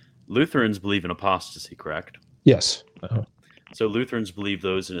believe in apostasy, correct? Yes. So Lutherans believe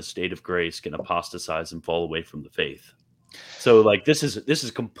those in a state of grace can apostatize and fall away from the faith. So like this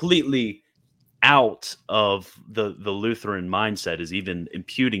is completely out of the Lutheran mindset, is even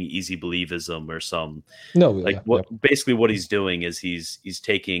imputing easy believism or some basically what he's doing is he's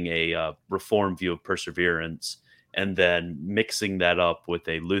taking a Reformed view of perseverance and then mixing that up with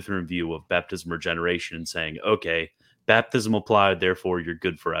a Lutheran view of baptism regeneration and saying, okay, baptism applied, therefore you're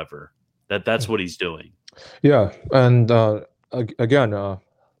good forever. That's what he's doing. Yeah, and again,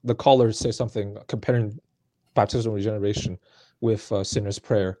 the caller says something comparing baptism regeneration with sinner's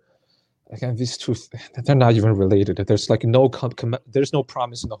prayer. Again, these two, they're not even related. There's like there's no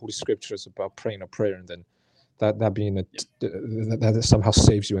promise in the Holy Scriptures about praying a prayer and then that being that somehow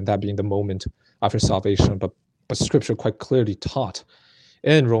saves you and that being the moment after salvation. But Scripture quite clearly taught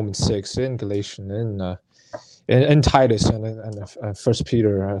in Romans 6, in Galatians, in Titus, and 1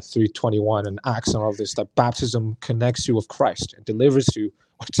 Peter 3:21, and Acts, and all of this, that baptism connects you with Christ and delivers you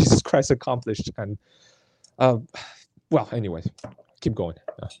what Jesus Christ accomplished. And well, anyway, keep going.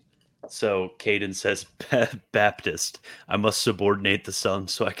 So Caden says, Baptist, I must subordinate the Son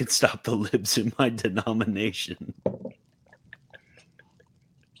so I can stop the libs in my denomination.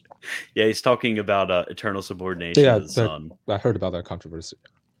 Yeah, he's talking about eternal subordination of the Son. I heard about that controversy.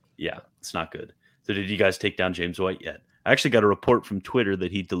 Yeah, it's not good. So did you guys take down James White yet? I actually got a report from Twitter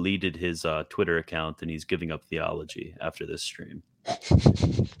that he deleted his Twitter account and he's giving up theology after this stream.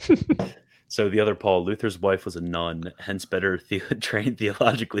 So the other Paul, Luther's wife was a nun, hence better trained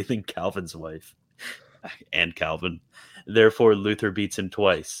theologically than Calvin's wife. And Calvin. Therefore, Luther beats him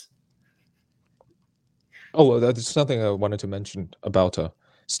twice. Oh, that's something I wanted to mention about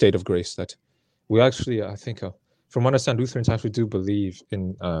state of grace, that we actually, I think, from what I understand, Lutherans actually do believe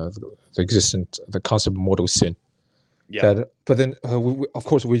in the concept of mortal sin. Yeah. But then, of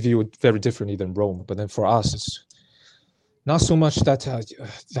course, we view it very differently than Rome. But then for us, it's not so much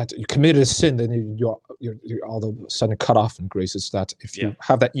that you committed a sin, then you're all of a sudden cut off from grace. It's that if you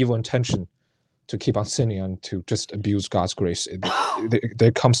have that evil intention to keep on sinning and to just abuse God's grace,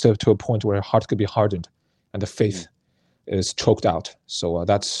 there comes to a point where heart could be hardened and the faith is choked out. So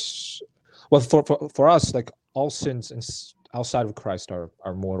that's, well, for us, like all sins outside of Christ are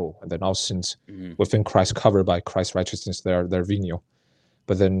mortal, and then all sins within Christ, covered by Christ's righteousness, they're venial.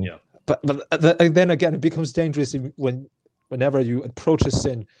 But then, but then again, it becomes dangerous whenever you approach a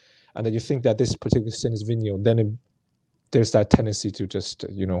sin, and then you think that this particular sin is venial. Then there's that tendency to just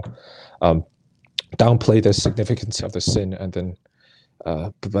downplay the significance of the sin, and then.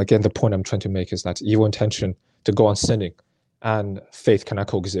 But again, the point I'm trying to make is that evil intention to go on sinning and faith cannot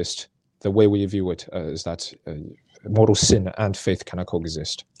coexist. The way we view it is that mortal sin and faith cannot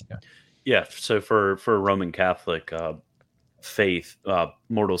coexist. Yeah. So for a Roman Catholic, faith,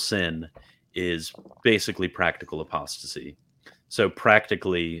 mortal sin is basically practical apostasy. So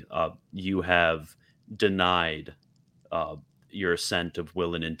practically, you have denied your assent of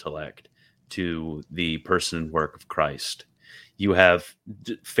will and intellect to the person and work of Christ. You have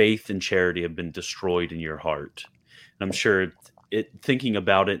faith and charity have been destroyed in your heart. And I'm sure thinking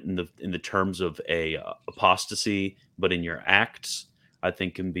about it in the terms of a apostasy, but in your acts, I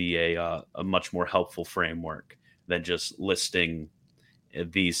think can be a much more helpful framework than just listing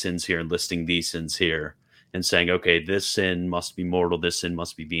these sins here and listing these sins here and saying, okay, this sin must be mortal, this sin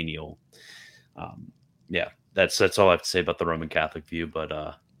must be venial. That's all I have to say about the Roman Catholic view.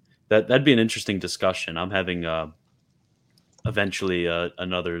 But that'd be an interesting discussion. I'm having eventually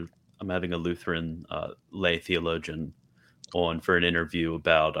I'm having a Lutheran lay theologian on for an interview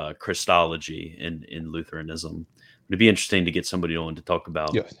about Christology in Lutheranism. It'd be interesting to get somebody on to talk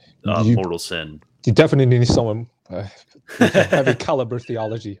about mortal sin. You definitely need someone having caliber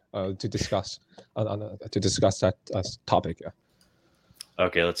theology to discuss that topic. Yeah.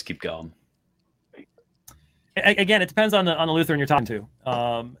 Okay, let's keep going. Again, it depends on the Lutheran you're talking to,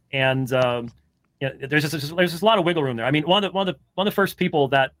 there's just a lot of wiggle room there. I mean, one of the first people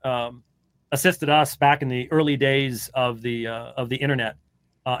that assisted us back in the early days of the internet,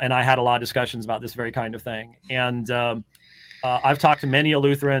 and I had a lot of discussions about this very kind of thing. And I've talked to many a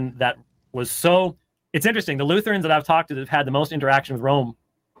Lutheran that was so. It's interesting. The Lutherans that I've talked to that have had the most interaction with Rome,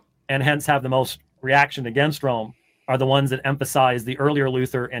 and hence have the most reaction against Rome, are the ones that emphasize the earlier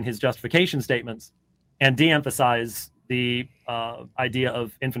Luther and his justification statements, and de-emphasize the idea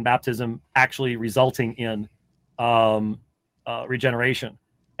of infant baptism actually resulting in regeneration.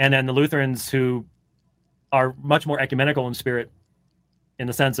 And then the Lutherans who are much more ecumenical in spirit in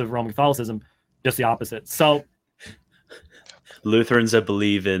the sense of Roman Catholicism, just the opposite. So Lutherans that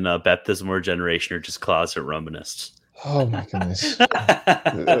believe in baptism or regeneration are just closet Romanists. Oh my goodness.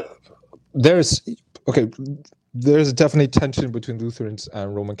 There's, okay, there's definitely tension between Lutherans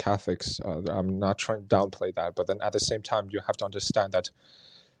and Roman Catholics. I'm not trying to downplay that, but then at the same time, you have to understand that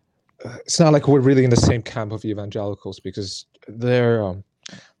it's not like we're really in the same camp of evangelicals, because their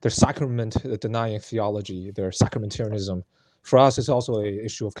sacrament denying theology, their sacramentarianism, for us, is also an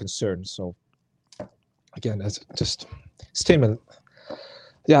issue of concern. So again, that's just statement.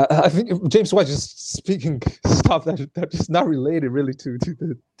 Yeah, I think James White is speaking stuff that is not related really to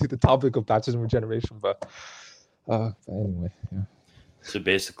the topic of baptism regeneration, but anyway, yeah. So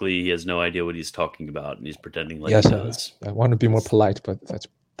basically, he has no idea what he's talking about, and he's pretending like yes, he does. I want to be more polite, but that's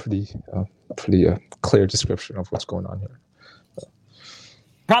pretty clear description of what's going on here.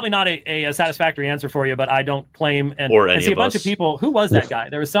 Probably not a satisfactory answer for you, but I don't claim and see a bunch of people. Who was that guy?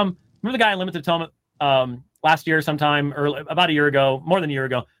 There was remember the guy in Limited Atonement last year sometime, or about a year ago, more than a year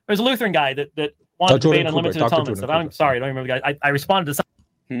ago. There was a Lutheran guy that wanted to debate on Limited Atonement stuff. I'm sorry, I don't remember the guy. I responded to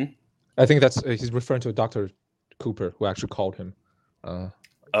something. I think that's he's referring to Dr. Cooper, who actually called him on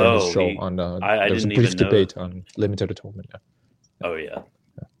his show on there was a brief debate on Limited Atonement. Yeah. Oh yeah.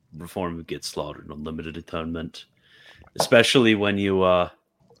 Reform gets slaughtered on Limited Atonement, especially when you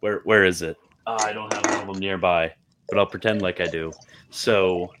where is it? I don't have one of them nearby, but I'll pretend like I do.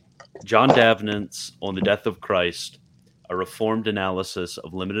 So John Davenant's On the Death of Christ, a Reformed analysis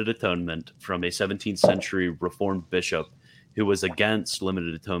of limited atonement from a 17th century Reformed bishop who was against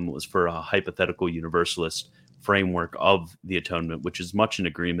limited atonement, was for a hypothetical universalist framework of the atonement, which is much in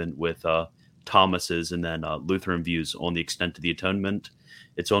agreement with Thomas's and then Lutheran views on the extent of the atonement.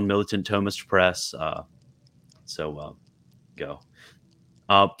 It's on Militant Thomist Press. So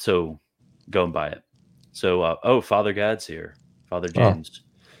go and buy it. So, Father Gad's here. Father James.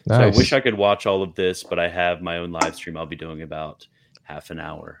 Nice. So I wish I could watch all of this, but I have my own live stream I'll be doing about half an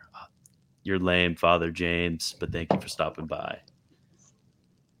hour. You're lame, Father James, but thank you for stopping by.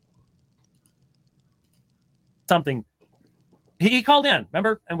 Something. He called in,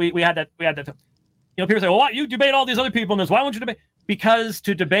 remember? And we had that. People say, well, why you debate all these other people in this? Why won't you debate? Because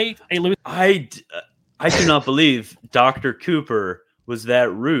to debate a Lutheran... I do not believe Dr. Cooper was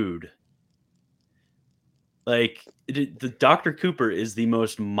that rude. Like, the Dr. Cooper is the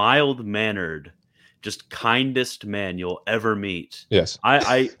most mild-mannered, just kindest man you'll ever meet. Yes.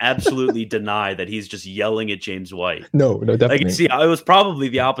 I absolutely deny that he's just yelling at James White. No, definitely. Like, see, I was probably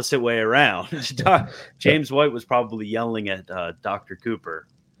the opposite way around. James White was probably yelling at Dr. Cooper.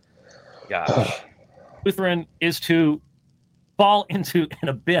 Gosh. Lutheran is to fall into an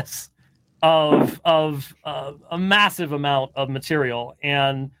abyss of a massive amount of material,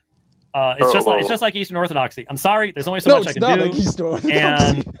 and it's just like Eastern Orthodoxy. I'm sorry, there's only so much I can do. Like Eastern Orthodoxy.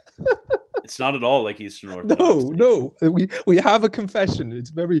 And it's not at all like Eastern Orthodoxy. No. We have a confession.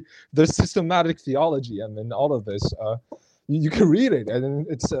 There's systematic theology, and in all of this, you can read it, and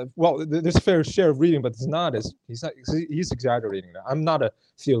it's there's a fair share of reading, but it's not as he's exaggerating that. I'm not a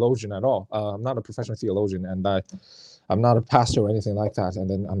theologian at all. I'm not a professional theologian, and I'm not a pastor or anything like that. And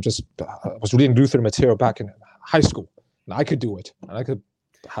then I was reading Lutheran material back in high school, and I could do it, and I could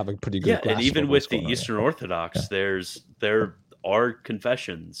have a pretty good grasp. And even with the Eastern Orthodox, there are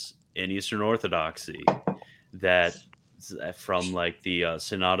confessions in Eastern Orthodoxy that from like the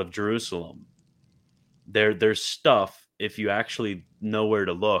Synod of Jerusalem. There's stuff. If you actually know where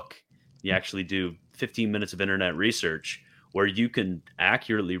to look, you actually do 15 minutes of internet research where you can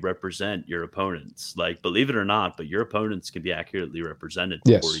accurately represent your opponents. Like, believe it or not, but your opponents can be accurately represented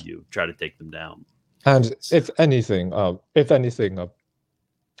before you try to take them down. And if anything,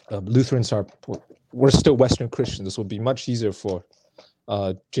 Lutherans we're still Western Christians. This will be much easier for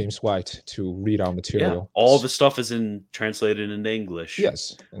James White to read our material. Yeah, all the stuff is translated into English.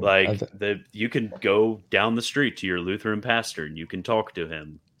 Yes. Like you can go down the street to your Lutheran pastor and you can talk to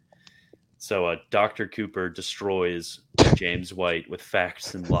him. So Dr. Cooper destroys James White with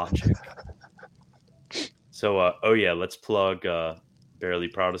facts and logic. So, let's plug Barely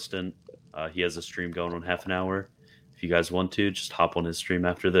Protestant. He has a stream going on half an hour. If you guys want to, just hop on his stream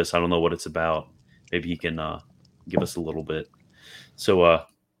after this. I don't know what it's about. Maybe he can give us a little bit. So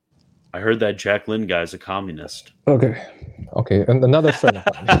I heard that Jack Lynn guy's a communist. Okay. And another friend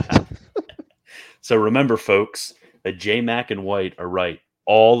of mine. So remember, folks, that J. Mack and White are right.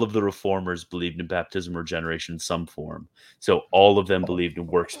 All of the reformers believed in baptism regeneration in some form. So all of them believed in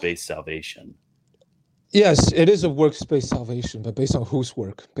works-based salvation. Yes, it is a works-based salvation, but based on whose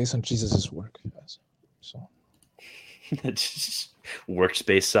work? Based on Jesus' work. Yes. So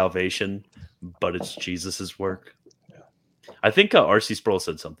works-based salvation, but it's Jesus' work. I think R.C. Sproul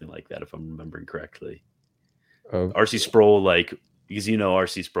said something like that, if I'm remembering correctly. R.C. Sproul, because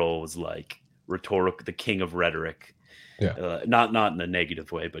R.C. Sproul was like rhetorical, the king of rhetoric. Yeah. Not in a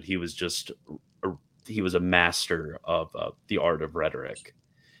negative way, but he was just he was a master of the art of rhetoric.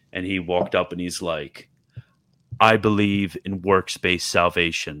 And he walked up and he's like, I believe in works-based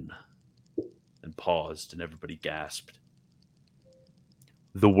salvation. And paused, and everybody gasped.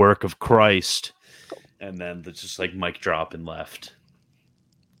 The work of Christ. And then just like mic drop and left.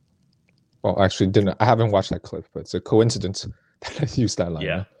 Well, actually, I haven't watched that clip, but it's a coincidence that I used that line.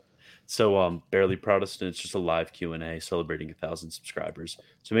 Yeah. So, Barely Protestant, it's just a live Q&A celebrating 1,000 subscribers.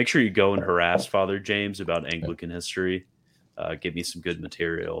 So make sure you go and harass Father James about Anglican history. Give me some good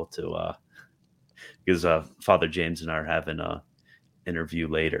material to, because Father James and I are having a interview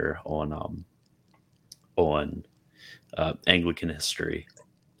later on Anglican history.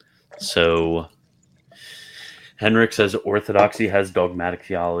 So Henrik says Orthodoxy has dogmatic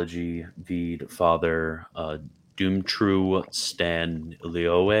theology. Vede Father Doomtrue Stan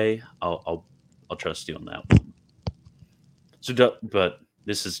Ilioe. I'll trust you on that one. So, but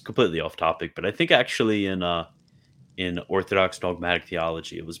this is completely off topic. But I think actually in Orthodox dogmatic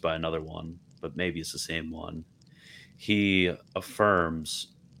theology, it was by another one, but maybe it's the same one. He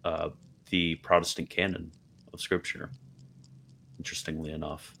affirms the Protestant canon of Scripture. Interestingly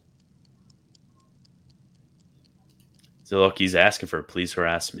enough. So look, he's asking for please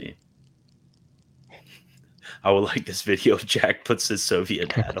harass me. I would like this video if Jack puts his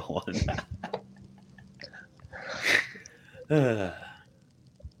Soviet hat on.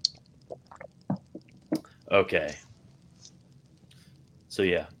 Okay. So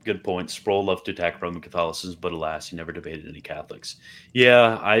yeah, good point. Sproul loved to attack Roman Catholicism, but alas, he never debated any Catholics.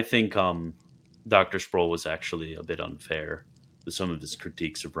 Yeah, I think Dr. Sproul was actually a bit unfair with some of his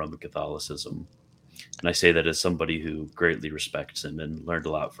critiques of Roman Catholicism. And I say that as somebody who greatly respects him and learned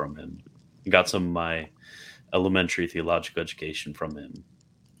a lot from him. And got some of my elementary theological education from him.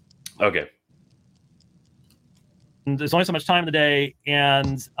 Okay. There's only so much time in the day,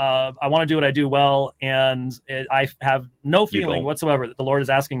 and I want to do what I do well, and I have no feeling whatsoever that the Lord is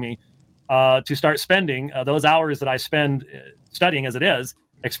asking me to start spending those hours that I spend studying as it is,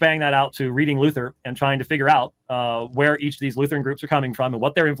 expanding that out to reading Luther and trying to figure out where each of these Lutheran groups are coming from and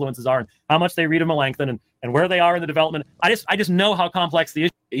what their influences are and how much they read of Melanchthon and where they are in the development. I just know how complex the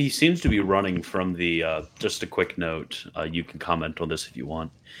issue. He seems to be running from the, just a quick note, you can comment on this if you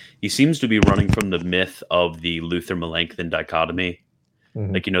want. He seems to be running from the myth of the Luther-Melanchthon dichotomy.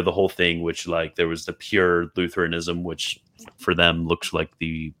 Mm-hmm. Like, the whole thing, which like there was the pure Lutheranism, which for them looks like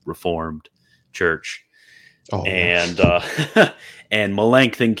the Reformed Church. Oh, and and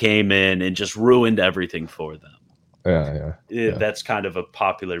Melanchthon came in and just ruined everything for them. Yeah. That's kind of a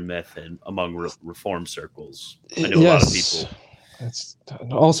popular myth among reform circles. I know a lot of people.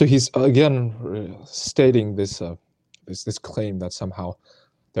 Also, he's again stating this this claim that somehow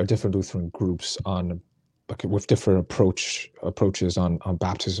there are different Lutheran groups with different approaches on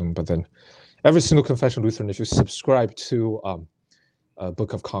baptism. But then every single confession Lutheran, if you subscribe to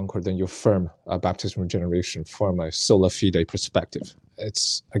Book of Concord, then you affirm baptism regeneration from a sola fide perspective.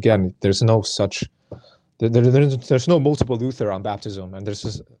 It's again, there's no such, there's no multiple Luther on baptism, and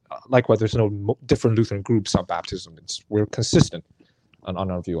likewise there's no different Lutheran groups on baptism. We're consistent on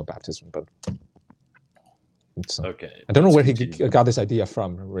our view of baptism, but okay. I don't know where he got this idea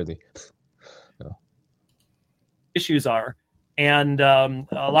from, really. Issues are, and a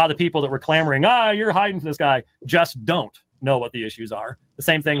lot of the people that were clamoring, you're hiding from this guy, just don't know what the issues are. The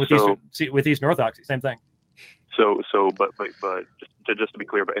same thing with Eastern Orthodoxy. Same thing. But just to be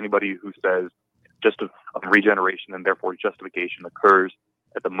clear, but anybody who says just of regeneration and therefore justification occurs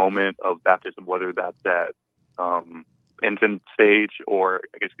at the moment of baptism, whether that's at infant stage or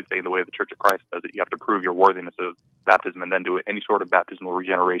I guess you could say in the way of the Church of Christ does it, you have to prove your worthiness of baptism and then do any sort of baptismal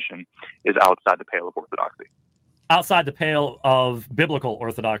regeneration, is outside the pale of orthodoxy. Outside the pale of biblical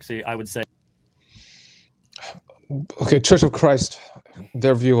orthodoxy, I would say. Okay, Church of Christ,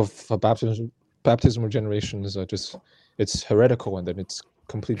 their view of baptism regeneration is it's heretical, and then it's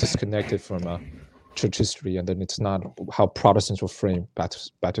completely disconnected from church history, and then it's not how Protestants will frame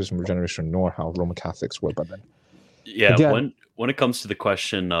baptism regeneration, nor how Roman Catholics will. But then, yeah, again, when it comes to the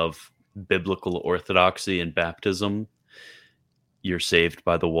question of biblical orthodoxy and baptism, you're saved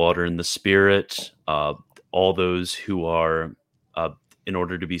by the water and the Spirit. All those who are in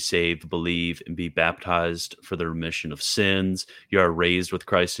order to be saved, believe and be baptized for the remission of sins. You are raised with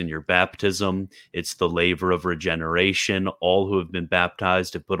Christ in your baptism. It's the laver of regeneration. All who have been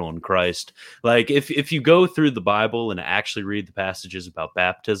baptized have put on Christ. Like if you go through the Bible and actually read the passages about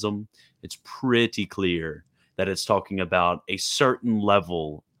baptism, it's pretty clear that it's talking about a certain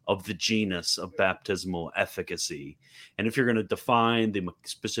level of the genus of baptismal efficacy. And if you're going to define the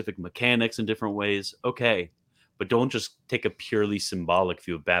specific mechanics in different ways, okay. but don't just take a purely symbolic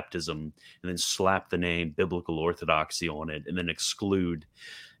view of baptism and then slap the name biblical orthodoxy on it and then exclude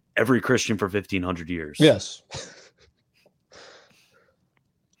every Christian for 1,500 years. Yes.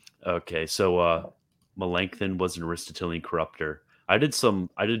 Okay, so Melanchthon was an Aristotelian corrupter. I did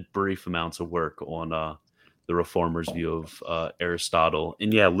brief amounts of work on the Reformers' view of Aristotle,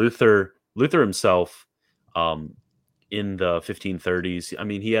 and yeah, Luther himself, in the 1530s, I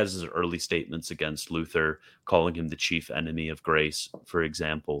mean, he has his early statements against Luther, calling him the chief enemy of grace, for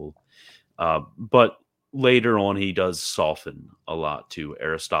example. But later on, he does soften a lot to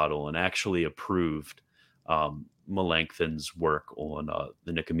Aristotle and actually approved Melanchthon's work on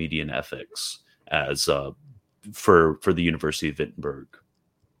the Nicomedean ethics as for the University of Wittenberg.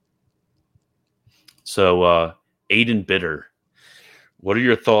 So, Aidan Bitter, what are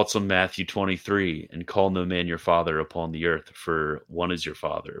your thoughts on Matthew 23 and call no man your father upon the earth, for one is your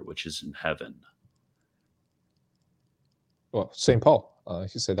father, which is in heaven? Well, St. Paul,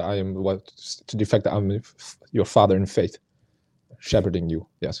 he said, I am to the effect that I'm your father in faith, shepherding you.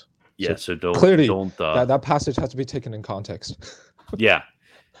 Yes. Yeah. So don't that passage has to be taken in context. Yeah.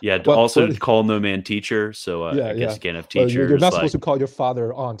 Yeah. Well, also call no man teacher. So I guess you can't have teachers. You're not supposed to call your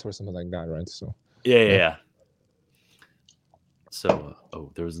father aunt or something like that, right? So yeah. So,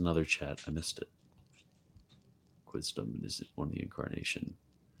 there was another chat. I missed it. Wisdom, is it one of the incarnation?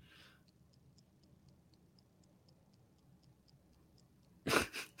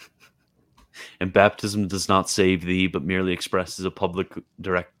 And baptism does not save thee, but merely expresses a public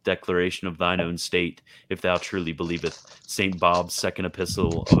direct declaration of thine own state, if thou truly believeth. St. Bob's second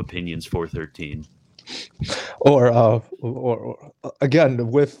epistle of Opinions 4:13. Or again,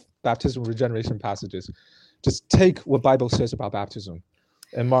 with baptismal regeneration passages, just take what Bible says about baptism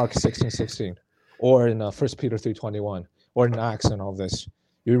in Mark 16:16, or in 1 Peter 3:21, or in Acts and all this.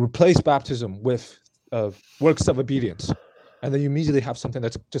 You replace baptism with works of obedience, and then you immediately have something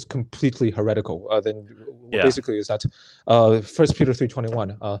that's just completely heretical. Basically is that 1 Peter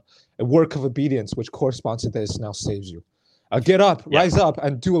 3:21, a work of obedience which corresponds to this now saves you. Get up, rise up,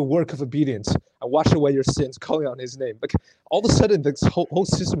 and do a work of obedience, and wash away your sins, calling on His name. Like all of a sudden, this whole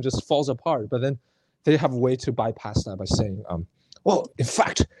system just falls apart. But then they have a way to bypass that by saying, well, in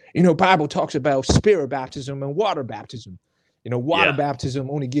fact, Bible talks about spirit baptism and water baptism. Water baptism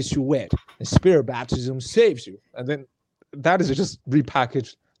only gets you wet, and spirit baptism saves you. And then that is just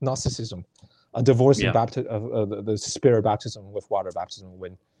repackaged Gnosticism, divorcing the spirit baptism with water baptism,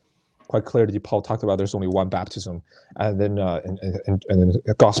 when quite clearly Paul talked about there's only one baptism. And then in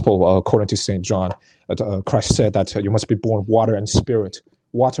the Gospel, according to St. John, Christ said that you must be born water and spirit.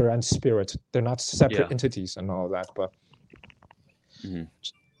 Water and spirit, they're not separate entities and all that. But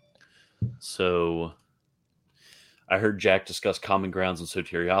So I heard Jack discuss common grounds in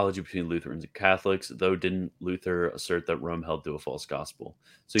soteriology between Lutherans and Catholics, though didn't Luther assert that Rome held to a false gospel?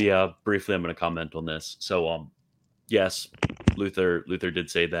 So briefly I'm going to comment on this. So yes, Luther did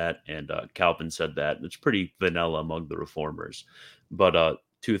say that, and Calvin said that. It's pretty vanilla among the reformers. But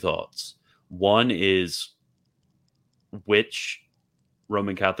two thoughts. One is, which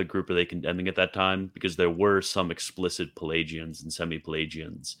Roman Catholic group are they condemning at that time? Because there were some explicit Pelagians and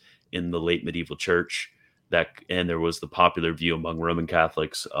semi-Pelagians in the late medieval church, and there was the popular view among Roman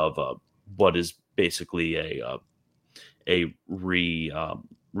Catholics of what is basically a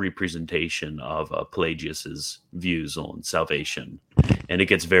representation of Pelagius's views on salvation, and it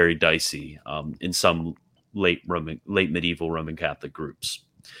gets very dicey in some late medieval Roman Catholic groups.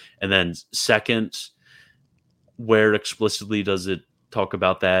 And then second, where explicitly does it talk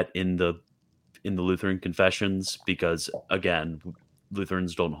about that in the Lutheran confessions? Because again,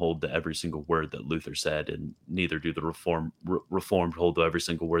 Lutherans don't hold to every single word that Luther said, and neither do the Reformed hold to every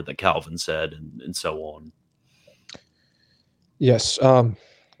single word that Calvin said, and so on. Yes.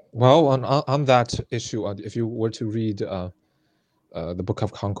 Well, on that issue, if you were to read the Book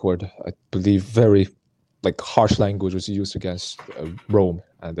of Concord, I believe very harsh language was used against Rome,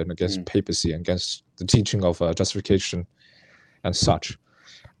 and then against papacy, and against the teaching of justification and such.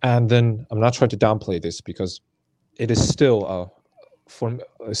 And then I'm not trying to downplay this, because it is still,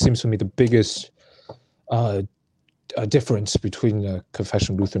 it seems to me, the biggest difference between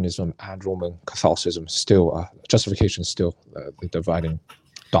confession Lutheranism and Roman Catholicism. Still, justification is still the dividing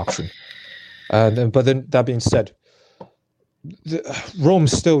doctrine. But then that being said, Rome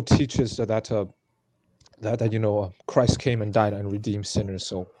still teaches that Christ came and died and redeemed sinners.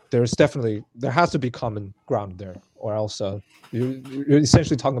 So there has to be common ground there, or else you're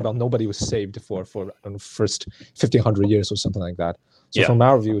essentially talking about nobody was saved for the first 1,500 years or something like that. So from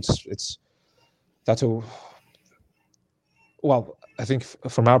our view, I think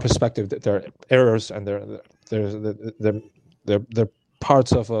from our perspective, that there are errors and there are they're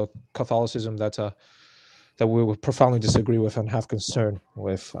parts of Catholicism that we would profoundly disagree with and have concern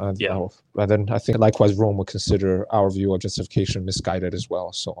with. And then I think likewise Rome would consider our view of justification misguided as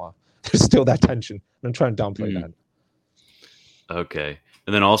well. So there's still that tension. I'm trying to downplay that. Okay.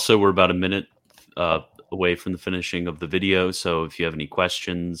 And then also we're about a minute away from the finishing of the video. So if you have any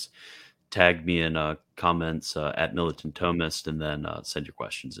questions, tag me in comments at Militant Thomist, and then send your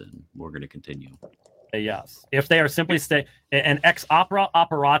questions in. We're going to continue. Yes. If they are simply an ex opera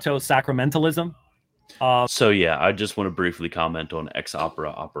operato sacramentalism. So yeah, I just want to briefly comment on ex opera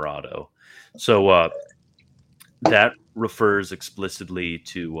operato. So that refers explicitly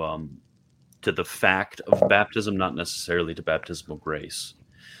to the fact of baptism, not necessarily to baptismal grace.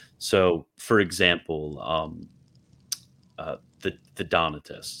 So, for example, the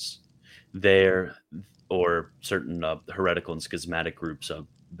Donatists, or certain heretical and schismatic groups,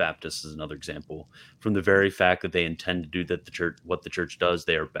 Baptists is another example. From the very fact that they intend to do that, what the church does,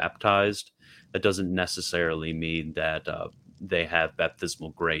 they are baptized. That doesn't necessarily mean that they have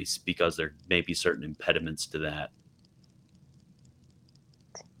baptismal grace, because there may be certain impediments to that.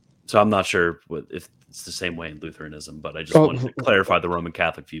 So I'm not sure if it's the same way in Lutheranism, but I just wanted to clarify the Roman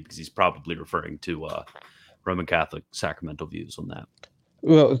Catholic view, because he's probably referring to Roman Catholic sacramental views on that.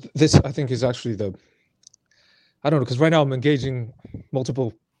 Well, this I think is actually I don't know, because right now I'm engaging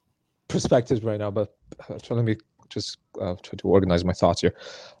multiple perspectives right now, but so let me just try to organize my thoughts here.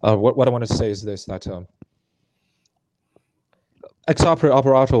 What I want to say is this, that ex opere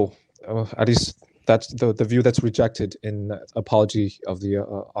operato, at least that's the view that's rejected in Apology of the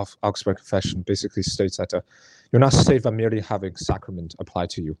of Augsburg Confession, basically states that you're not saved by merely having sacrament applied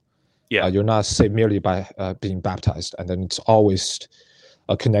to you. Yeah, you're not saved merely by being baptized, and then it's always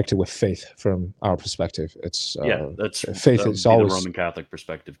connected with faith from our perspective. It's that's faith is always the Roman Catholic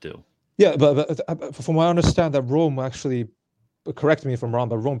perspective too. Yeah, but from what I understand, that Rome actually, correct me if I'm wrong,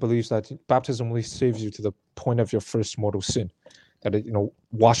 but Rome believes that baptism only saves you to the point of your first mortal sin, that it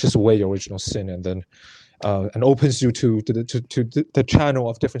washes away your original sin, and then and opens you to the channel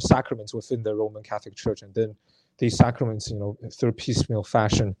of different sacraments within the Roman Catholic Church, and then these sacraments, through a piecemeal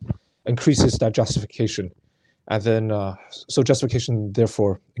fashion, increases that justification. And then, so justification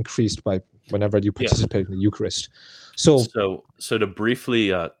therefore increased by whenever you participate in the Eucharist. So to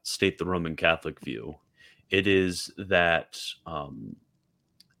briefly state the Roman Catholic view, it is that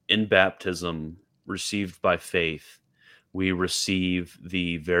in baptism received by faith, we receive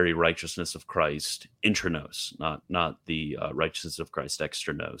the very righteousness of Christ intranos, not the righteousness of Christ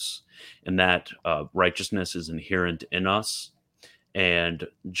extranos, and that righteousness is inherent in us. And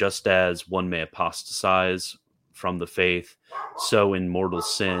just as one may apostatize from the faith, so in mortal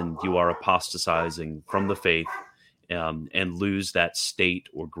sin you are apostatizing from the faith and lose that state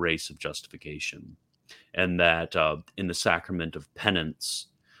or grace of justification. And that in the sacrament of penance,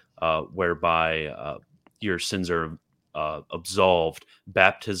 whereby your sins are absolved,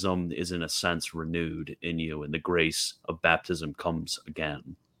 baptism is in a sense renewed in you, and the grace of baptism comes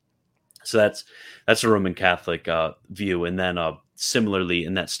again. So that's a Roman Catholic view. And then similarly,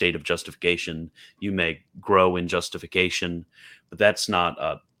 in that state of justification, you may grow in justification, but that's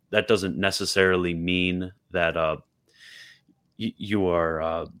not that doesn't necessarily mean that you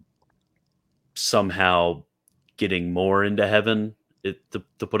are somehow getting more into heaven,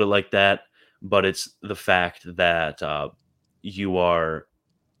 to put it like that. But it's the fact that you are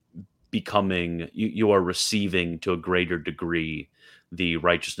becoming, you are receiving to a greater degree the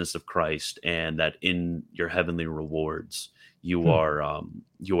righteousness of Christ, and that in your heavenly rewards you are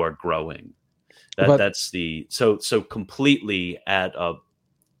growing. That's the so completely at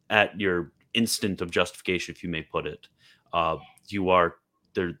your instant of justification, if you may put it, you are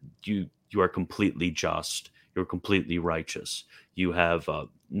there. You are completely just. You're completely righteous. You have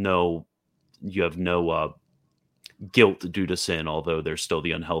no guilt due to sin, although there's still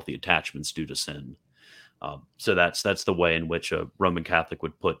the unhealthy attachments due to sin. So that's the way in which a Roman Catholic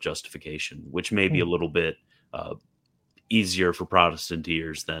would put justification, which may be a little bit easier for Protestant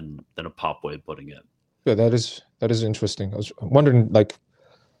ears than a pop way of putting it. Yeah, that is interesting. I was wondering,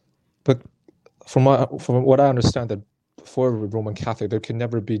 but from what I understand, that for a Roman Catholic, there can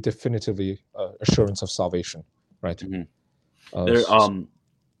never be definitively assurance of salvation, right? Mm-hmm.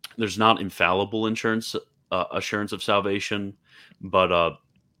 There's not infallible assurance of salvation, but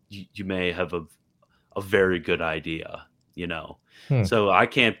you may have a very good idea, So I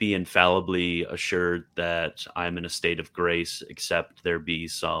can't be infallibly assured that I'm in a state of grace, except there be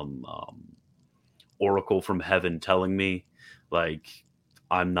some oracle from heaven telling me,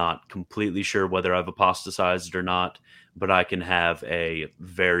 I'm not completely sure whether I've apostatized or not, but I can have a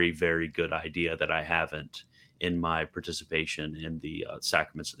very, very good idea that I haven't, in my participation in the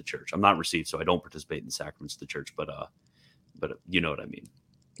sacraments of the church. I'm not received, so I don't participate in the sacraments of the church, but you know what I mean.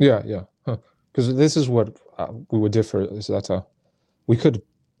 Yeah, because this is what we would differ, is that we could,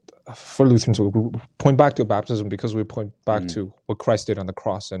 for Lutherans, we point back to baptism because we point back to what Christ did on the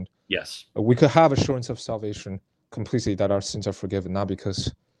cross, and yes, we could have assurance of salvation completely, that our sins are forgiven, not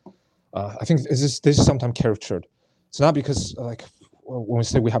because I think this is sometimes caricatured. It's not because, like, when we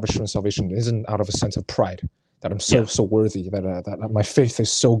say we have assurance of salvation, it isn't out of a sense of pride that I'm so worthy, that my faith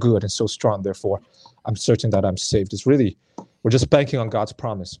is so good and so strong, therefore I'm certain that I'm saved. It's really, we're just banking on God's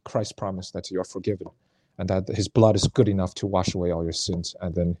promise, Christ's promise, that you are forgiven, and that his blood is good enough to wash away all your sins,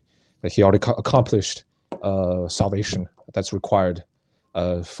 and then that he already accomplished salvation that's required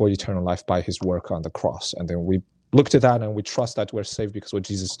for eternal life by his work on the cross. And then we look to that and we trust that we're saved because of what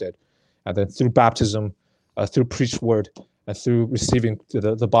Jesus did. And then through baptism, through preached word, and through receiving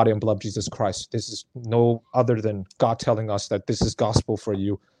the body and blood of Jesus Christ, this is no other than God telling us that this is gospel for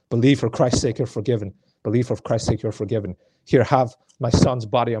you. Believe for Christ's sake you're forgiven. Believe for Christ's sake you're forgiven. Here, have my son's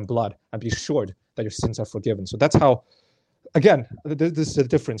body and blood, and be assured that your sins are forgiven. So that's how, again, this is the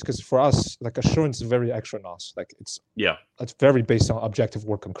difference, because for us, like, assurance is very extra nos. Like, it's very based on objective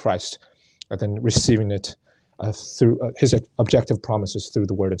work in Christ, and then receiving it through his objective promises through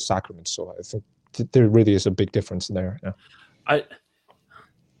the word and sacrament. So I think there really is a big difference there. Yeah. I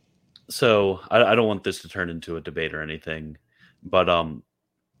don't want this to turn into a debate or anything, but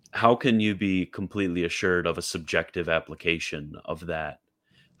how can you be completely assured of a subjective application of that?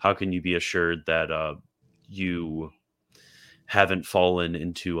 How can you be assured that you haven't fallen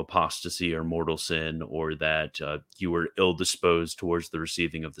into apostasy or mortal sin, or that you were ill-disposed towards the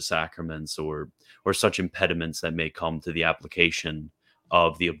receiving of the sacraments, or such impediments that may come to the application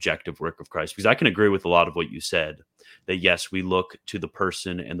of the objective work of Christ? Because I can agree with a lot of what you said, that yes, we look to the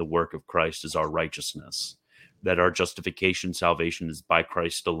person and the work of Christ as our righteousness, that our justification, salvation is by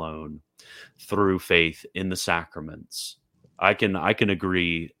Christ alone, through faith in the sacraments. I can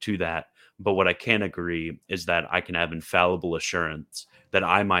agree to that. But what I can agree is that I can have infallible assurance that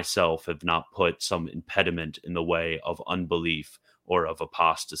I myself have not put some impediment in the way of unbelief or of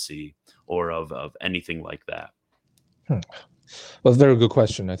apostasy or of anything like that. Well, very good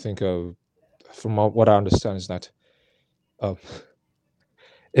question. I think from what I understand is that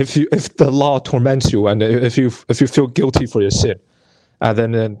if the law torments you, and if you feel guilty for your sin,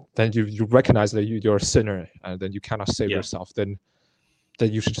 then you recognize that you're a sinner, and then you cannot save yourself, then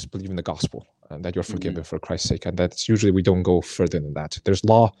you should just believe in the gospel and that you're forgiven for Christ's sake. And that's usually, we don't go further than that. There's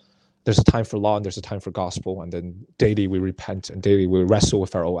law, there's a time for law, and there's a time for gospel. And then daily we repent, and daily we wrestle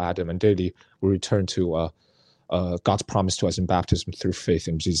with our old Adam, and daily we return to God's promise to us in baptism through faith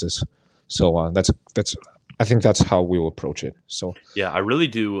in Jesus. So that's I think that's how we will approach it. So yeah, I really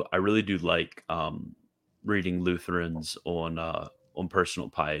do like reading Lutherans on personal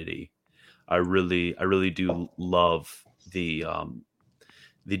piety. I really do love the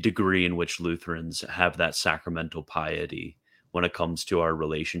degree in which Lutherans have that sacramental piety when it comes to our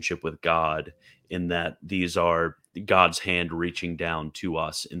relationship with God, in that these are God's hand reaching down to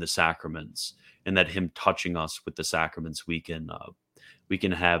us in the sacraments, and that him touching us with the sacraments, we can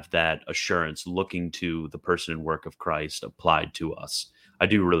have that assurance, looking to the person and work of Christ applied to us. I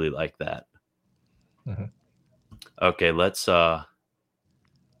do really like that. Mm-hmm. Okay, let's I'm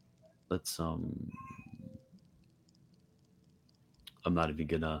not even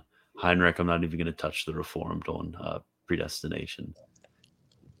gonna touch the Reformed on predestination.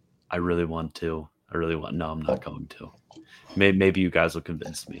 I really want to. No, I'm not going to. Maybe you guys will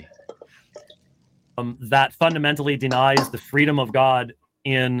convince me. That fundamentally denies the freedom of God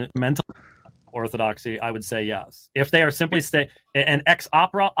in mental orthodoxy. I would say yes. If they are simply an ex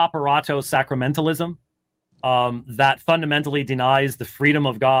operato sacramentalism, that fundamentally denies the freedom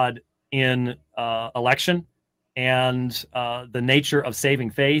of God in election and the nature of saving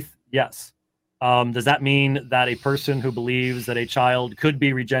faith. Yes. Does that mean that a person who believes that a child could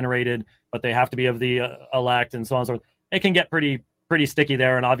be regenerated, but they have to be of the elect and so on and so forth? It can get pretty sticky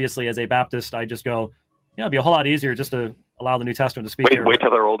there. And obviously, as a Baptist, I just go, it'd be a whole lot easier just to allow the New Testament to speak. Wait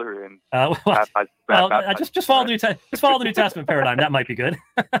till they're older and just follow the New Testament paradigm. That might be good.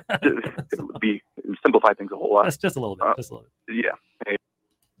 It would simplify things a whole lot. Just a little bit. Yeah. Hey.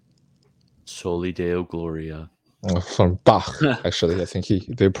 Soli Deo Gloria. From Bach, actually. I think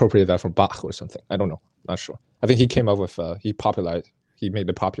they appropriated that from Bach or something. I don't know. Not sure. I think he came up with he made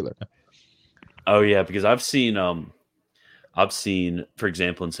it popular. Oh yeah, because I've seen, for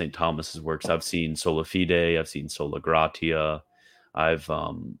example, in St. Thomas's works, I've seen Sola Fide, I've seen Sola Gratia. I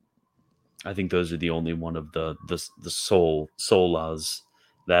think those are the only one of the solas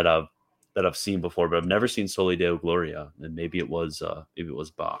that that I've seen before, but I've never seen Soli Deo Gloria, and maybe it was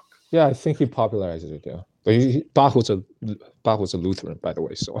Bach. Yeah, I think he popularized it. Yeah, but Bach was a Lutheran, by the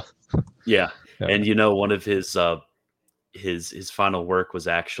way. So yeah. And one of his final work was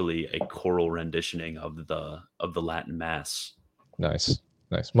actually a choral renditioning of the Latin Mass. Nice.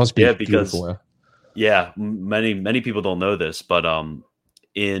 Must be beautiful. Many people don't know this, but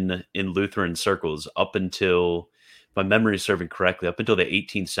in Lutheran circles, up until, if my memory is serving correctly, up until the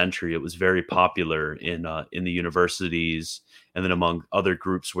 18th century, it was very popular in the universities and then among other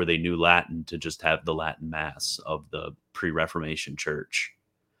groups where they knew Latin to just have the Latin Mass of the pre-Reformation Church.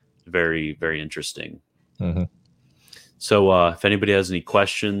 Very, very interesting. Mm-hmm. So if anybody has any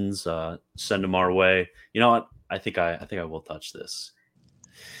questions, send them our way. You know what? I think I will touch this.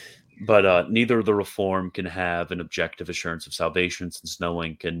 But neither the Reformed can have an objective assurance of salvation, since no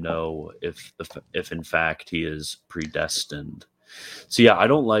one can know if in fact he is predestined. So yeah, I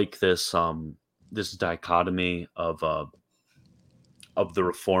don't like this this dichotomy of the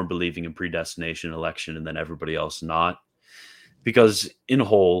Reformed believing in predestination, election, and then everybody else not. Because in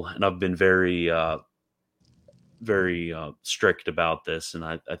whole, and I've been very strict about this, and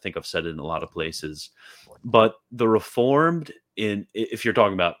I think I've said it in a lot of places, but the Reformed, if you're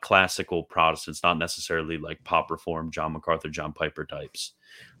talking about classical Protestants, not necessarily like Pop Reform, John MacArthur, John Piper types,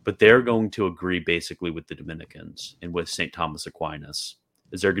 but they're going to agree basically with the Dominicans and with St. Thomas Aquinas,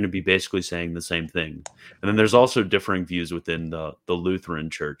 is they're going to be basically saying the same thing. And then there's also differing views within the Lutheran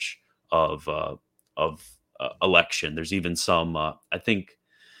Church of election. There's even some, I think,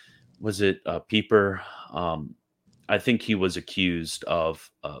 was it Pieper? I think he was accused of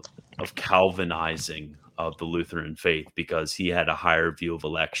Calvinizing of the Lutheran faith because he had a higher view of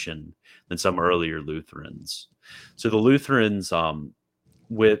election than some earlier Lutherans. So the Lutherans, in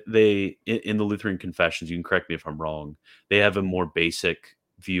the Lutheran confessions, you can correct me if I'm wrong, they have a more basic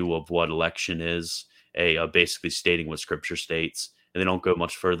view of what election is, basically stating what Scripture states, and they don't go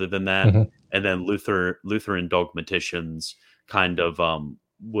much further than that. Mm-hmm. And then Lutheran dogmaticians kind of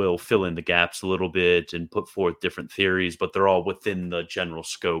will fill in the gaps a little bit and put forth different theories, but they're all within the general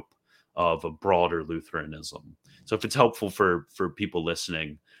scope of a broader Lutheranism. So if it's helpful for people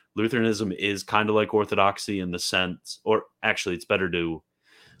listening, Lutheranism is kind of like Orthodoxy in the sense, or actually it's better to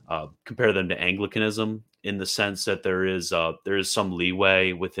compare them to Anglicanism in the sense that there is some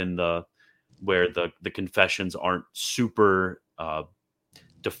leeway within where the confessions aren't super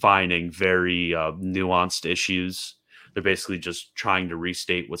defining very nuanced issues. They're basically just trying to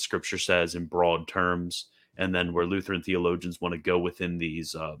restate what Scripture says in broad terms, and then where Lutheran theologians want to go within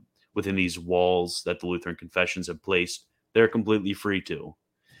these walls that the Lutheran confessions have placed, they're completely free to.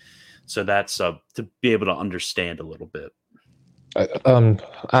 So that's to be able to understand a little bit.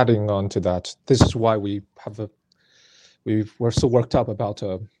 Adding on to that, this is why we're so worked up about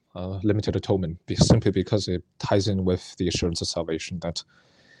limited atonement, simply because it ties in with the assurance of salvation. That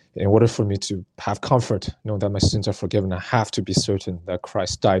in order for me to have comfort, knowing that my sins are forgiven, I have to be certain that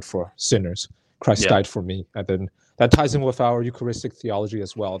Christ died for sinners. Christ died for me. And then that ties in with our Eucharistic theology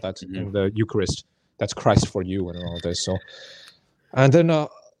as well, that in the Eucharist, that's Christ for you and all this. So, and then a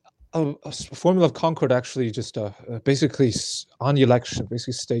Formula of Concord actually just basically on the election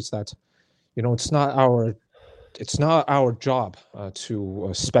basically states that, it's not our job to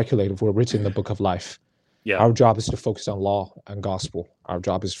speculate if we're written in the book of life. Yeah. Our job is to focus on law and gospel. Our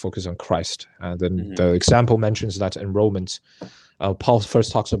job is to focus on Christ. And then the example mentions that in Romans, Paul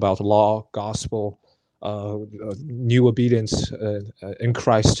first talks about law, gospel, new obedience in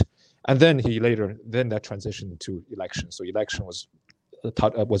Christ, and then that transitioned to election. So election was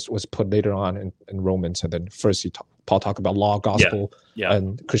put later on in Romans, and then first Paul talked about law, gospel,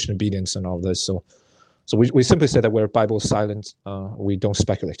 and Christian obedience and all this. So we simply say that where Bible is silent, we don't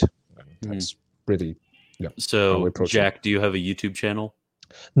speculate. That's really. Yeah. So, Jack, do you have a YouTube channel?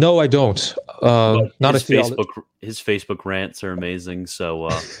 No, I don't. Not his Facebook rants are amazing. So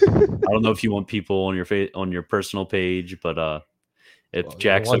I don't know if you want people on your personal page, but if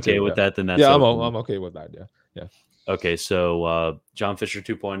Jack's okay with that, then that's I'm okay with that. Yeah. Okay, so John Fisher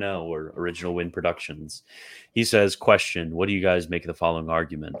 2.0 or Original Wind Productions. He says, question, what do you guys make of the following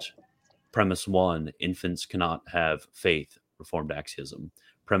argument? Premise 1, infants cannot have faith, Reformed axiom.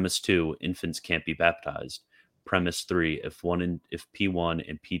 Premise 2, infants can't be baptized. Premise 3, if P1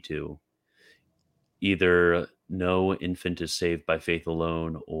 and P2, either no infant is saved by faith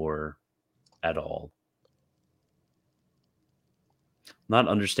alone or at all. Not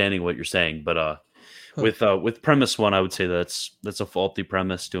understanding what you're saying, but with premise 1, I would say that's a faulty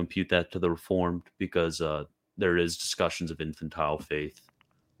premise to impute that to the Reformed, because there is discussions of infantile faith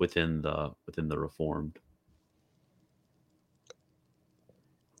within the Reformed.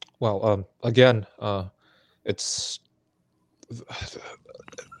 Well, again, it's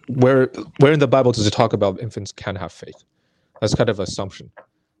where in the Bible does it talk about infants can have faith? That's kind of an assumption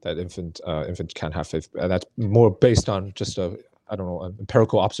that infants can have faith, and that's more based on just an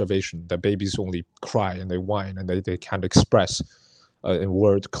empirical observation that babies only cry and they whine and they can't express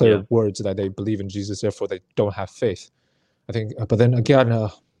in clear words that they believe in Jesus, therefore they don't have faith. I think, but then again,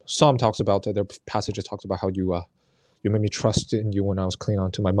 Psalm talks about their passages talks about how you made me trust in you when I was clinging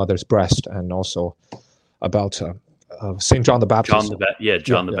onto my mother's breast, and also about Saint John the Baptist.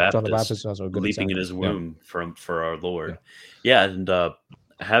 John the Baptist leaping in his womb for our Lord. And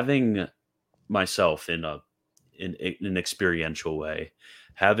having myself in an experiential way,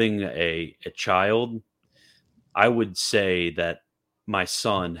 having a child, I would say that my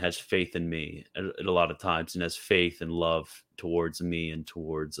son has faith in me at a lot of times, and has faith and love towards me and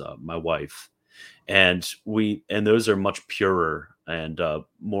towards my wife, and those are much purer and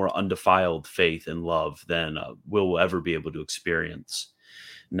more undefiled faith and love than we'll ever be able to experience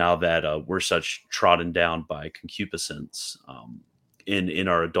now that we're such trodden down by concupiscence in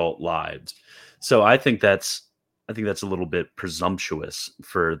our adult lives. So I think that's a little bit presumptuous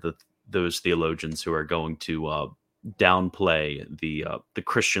for those theologians who are going to downplay the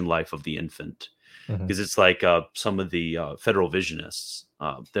Christian life of the infant, because it's like some of the federal visionists,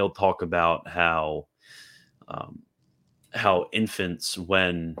 they'll talk about how infants,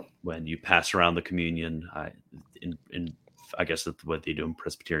 when you pass around the communion, I guess that's what they do in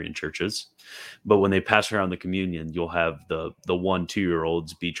Presbyterian churches, but when they pass around the communion, you'll have the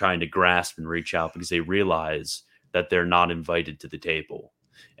 1-2-year-olds be trying to grasp and reach out because they realize that they're not invited to the table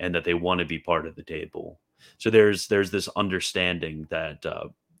and that they want to be part of the table. So there's this understanding that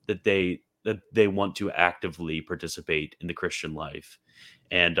they want to actively participate in the Christian life,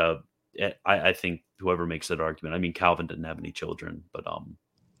 and I think whoever makes that argument, I mean, Calvin didn't have any children, but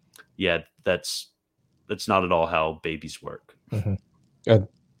that's not at all how babies work.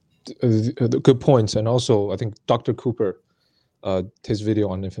 Good points, and also I think Dr. Cooper, his video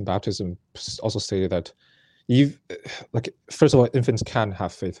on infant baptism, also stated that first of all, infants can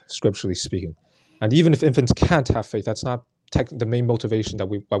have faith, scripturally speaking. And even if infants can't have faith, that's not the main motivation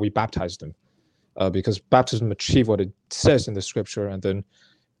why we baptize them, because baptism achieves what it says in the scripture, and then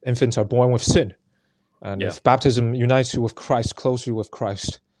infants are born with sin. And if baptism unites you with Christ, closely with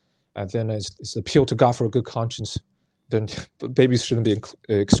Christ, and then it's appeal to God for a good conscience, then babies shouldn't be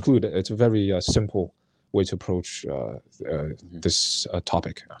excluded. It's a very simple way to approach this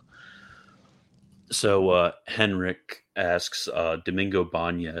topic. So Henrik asks, Domingo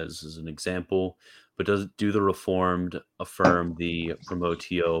Banez is an example, but do the Reformed affirm the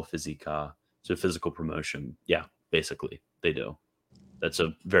promotio physica, so physical promotion? Yeah, basically they do. That's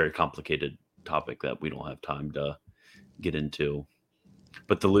a very complicated topic that we don't have time to get into.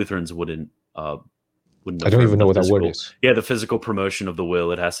 But the Lutherans wouldn't. I don't even know what that word is. Yeah, the physical promotion of the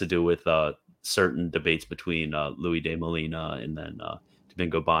will. It has to do with certain debates between Louis de Molina and then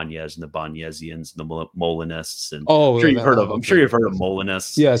Domingo Banez and the Banesians and the Molinists. And I'm sure you've heard of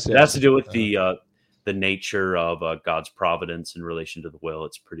Molinists. Yes, it has to do with the nature of God's providence in relation to the will.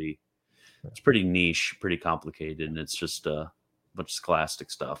 It's pretty niche, pretty complicated, and it's just a bunch of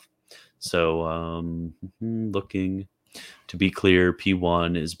scholastic stuff. So looking. To be clear,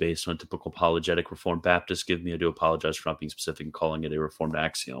 P1 is based on typical apologetic Reformed Baptist. I do apologize for not being specific and calling it a Reformed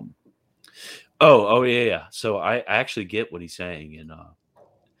axiom. Oh yeah. So I actually get what he's saying, and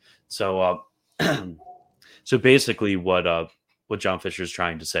so basically what John Fisher is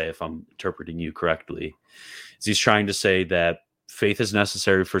trying to say, if I'm interpreting you correctly, is he's trying to say that faith is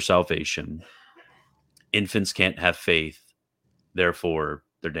necessary for salvation. Infants can't have faith, therefore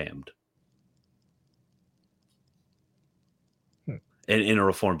they're damned. In a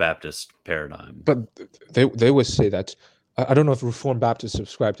Reformed Baptist paradigm. But they would say that, I don't know if Reformed Baptists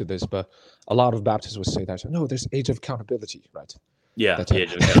subscribe to this, but a lot of Baptists would say that, no, there's age of accountability, right? Yeah, the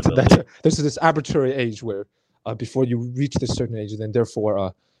age of accountability. This is this arbitrary age where before you reach this certain age, then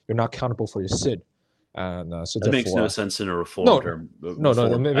therefore you're not accountable for your sin. And so that makes no sense in a Reformed term. No,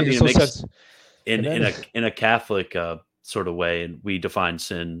 it makes no sense. In a Catholic sort of way, and we define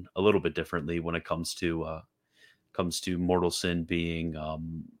sin a little bit differently when it comes to mortal sin being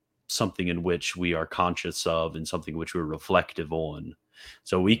something in which we are conscious of and something which we're reflective on.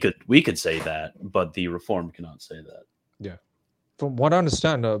 So we could say that, but the Reformed cannot say that. Yeah. From what I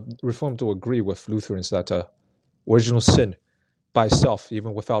understand, Reformed will agree with Lutherans that original sin by itself,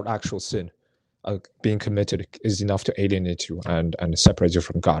 even without actual sin, being committed is enough to alienate you and separate you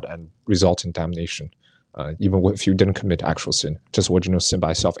from God and result in damnation. Even if you didn't commit actual sin, just original sin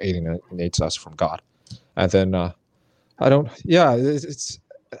by itself alienates us from God. And then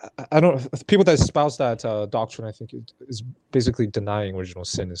I don't. People that espouse that doctrine, I think, is basically denying original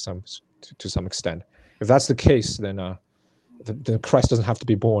sin to some extent. If that's the case, then the Christ doesn't have to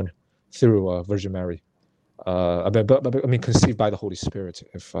be born through Virgin Mary. I mean, conceived by the Holy Spirit.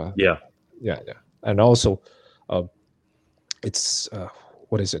 Yeah. And also, it's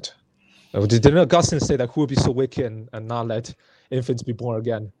what is it? Didn't Augustine say that who would be so wicked and not let infants be born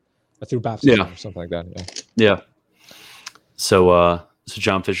again through baptism or something like that? Yeah. So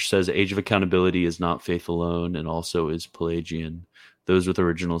John Fisher says, age of accountability is not faith alone and also is Pelagian. Those with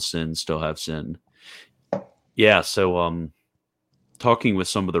original sin still have sin. Yeah, so talking with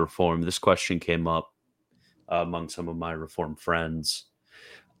some of the Reformed, this question came up among some of my Reformed friends.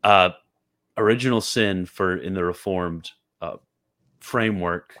 Original sin in the Reformed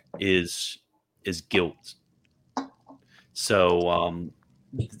framework is guilt. So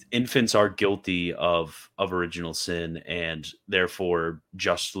infants are guilty of original sin and therefore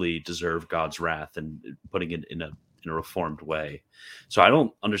justly deserve God's wrath, and putting it in a Reformed way. So I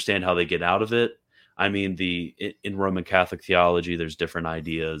don't understand how they get out of it. I mean, in Roman Catholic theology, there's different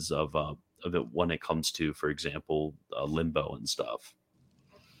ideas of it when it comes to, for example, limbo and stuff.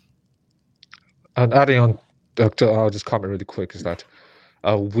 And adding on, I'll just comment really quick, is that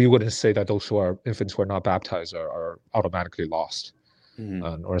we wouldn't say that those infants who are not baptized are automatically lost.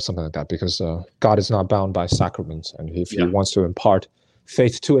 Or something like that, because God is not bound by sacraments, and if He wants to impart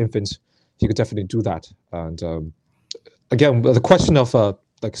faith to infants, He could definitely do that. And again, the question of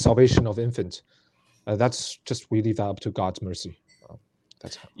like salvation of infants, that's just, we leave that up to God's mercy.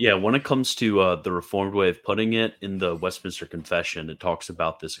 When it comes to the Reformed way of putting it, in the Westminster Confession, it talks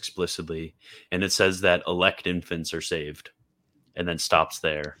about this explicitly, and it says that elect infants are saved, and then stops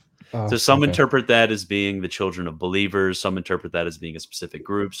there. So some interpret that as being the children of believers. Some interpret that as being a specific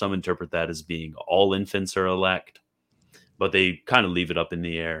group. Some interpret that as being all infants are elect. But they kind of leave it up in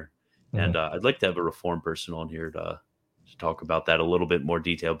the air. And I'd like to have a Reformed person on here to talk about that a little bit more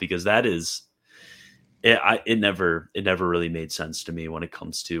detail, because that is, it never really made sense to me when it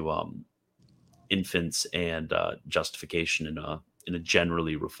comes to infants and justification in a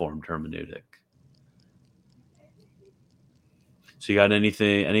generally Reformed hermeneutic. So you got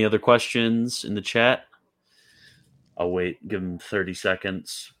any other questions in the chat? I'll wait, give them 30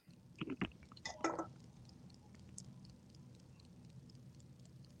 seconds.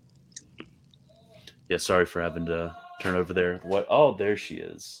 Yeah, sorry for having to turn over there. What? Oh, there she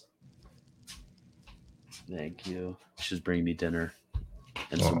is. Thank you. She's bringing me dinner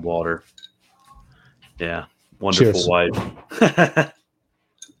and some water. Yeah, wonderful. Cheers. Wife.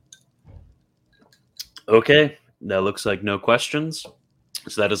 Okay. That looks like no questions.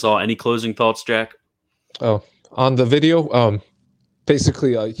 So that is all. Any closing thoughts, Jack? Oh, on the video,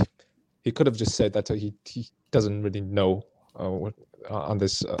 basically, he could have just said that he doesn't really know on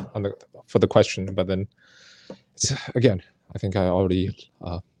this for the question. But then, again, I think I already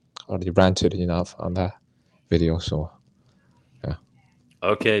ranted enough on that video. So, yeah.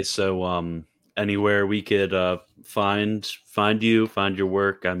 Okay, so anywhere we could find you, find your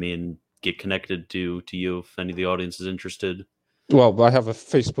work. I mean, get connected to you if any of the audience is interested. Well, I have a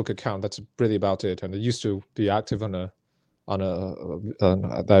Facebook account. That's really about it. And I used to be active I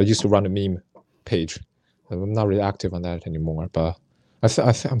used to run a meme page. I'm not really active on that anymore. But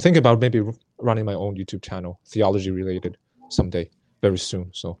I'm thinking about maybe running my own YouTube channel, theology related, someday, very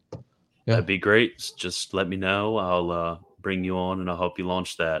soon. So, yeah. That'd be great. Just let me know. I'll bring you on and I'll help you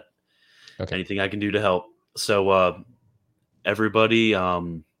launch that. Okay. Anything I can do to help. So, everybody,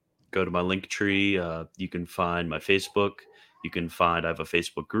 go to my Linktree. You can find my Facebook. I have a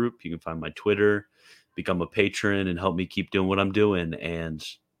Facebook group. You can find my Twitter. Become a patron and help me keep doing what I'm doing. And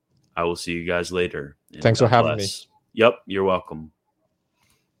I will see you guys later. Thanks for having me. Yep, you're welcome.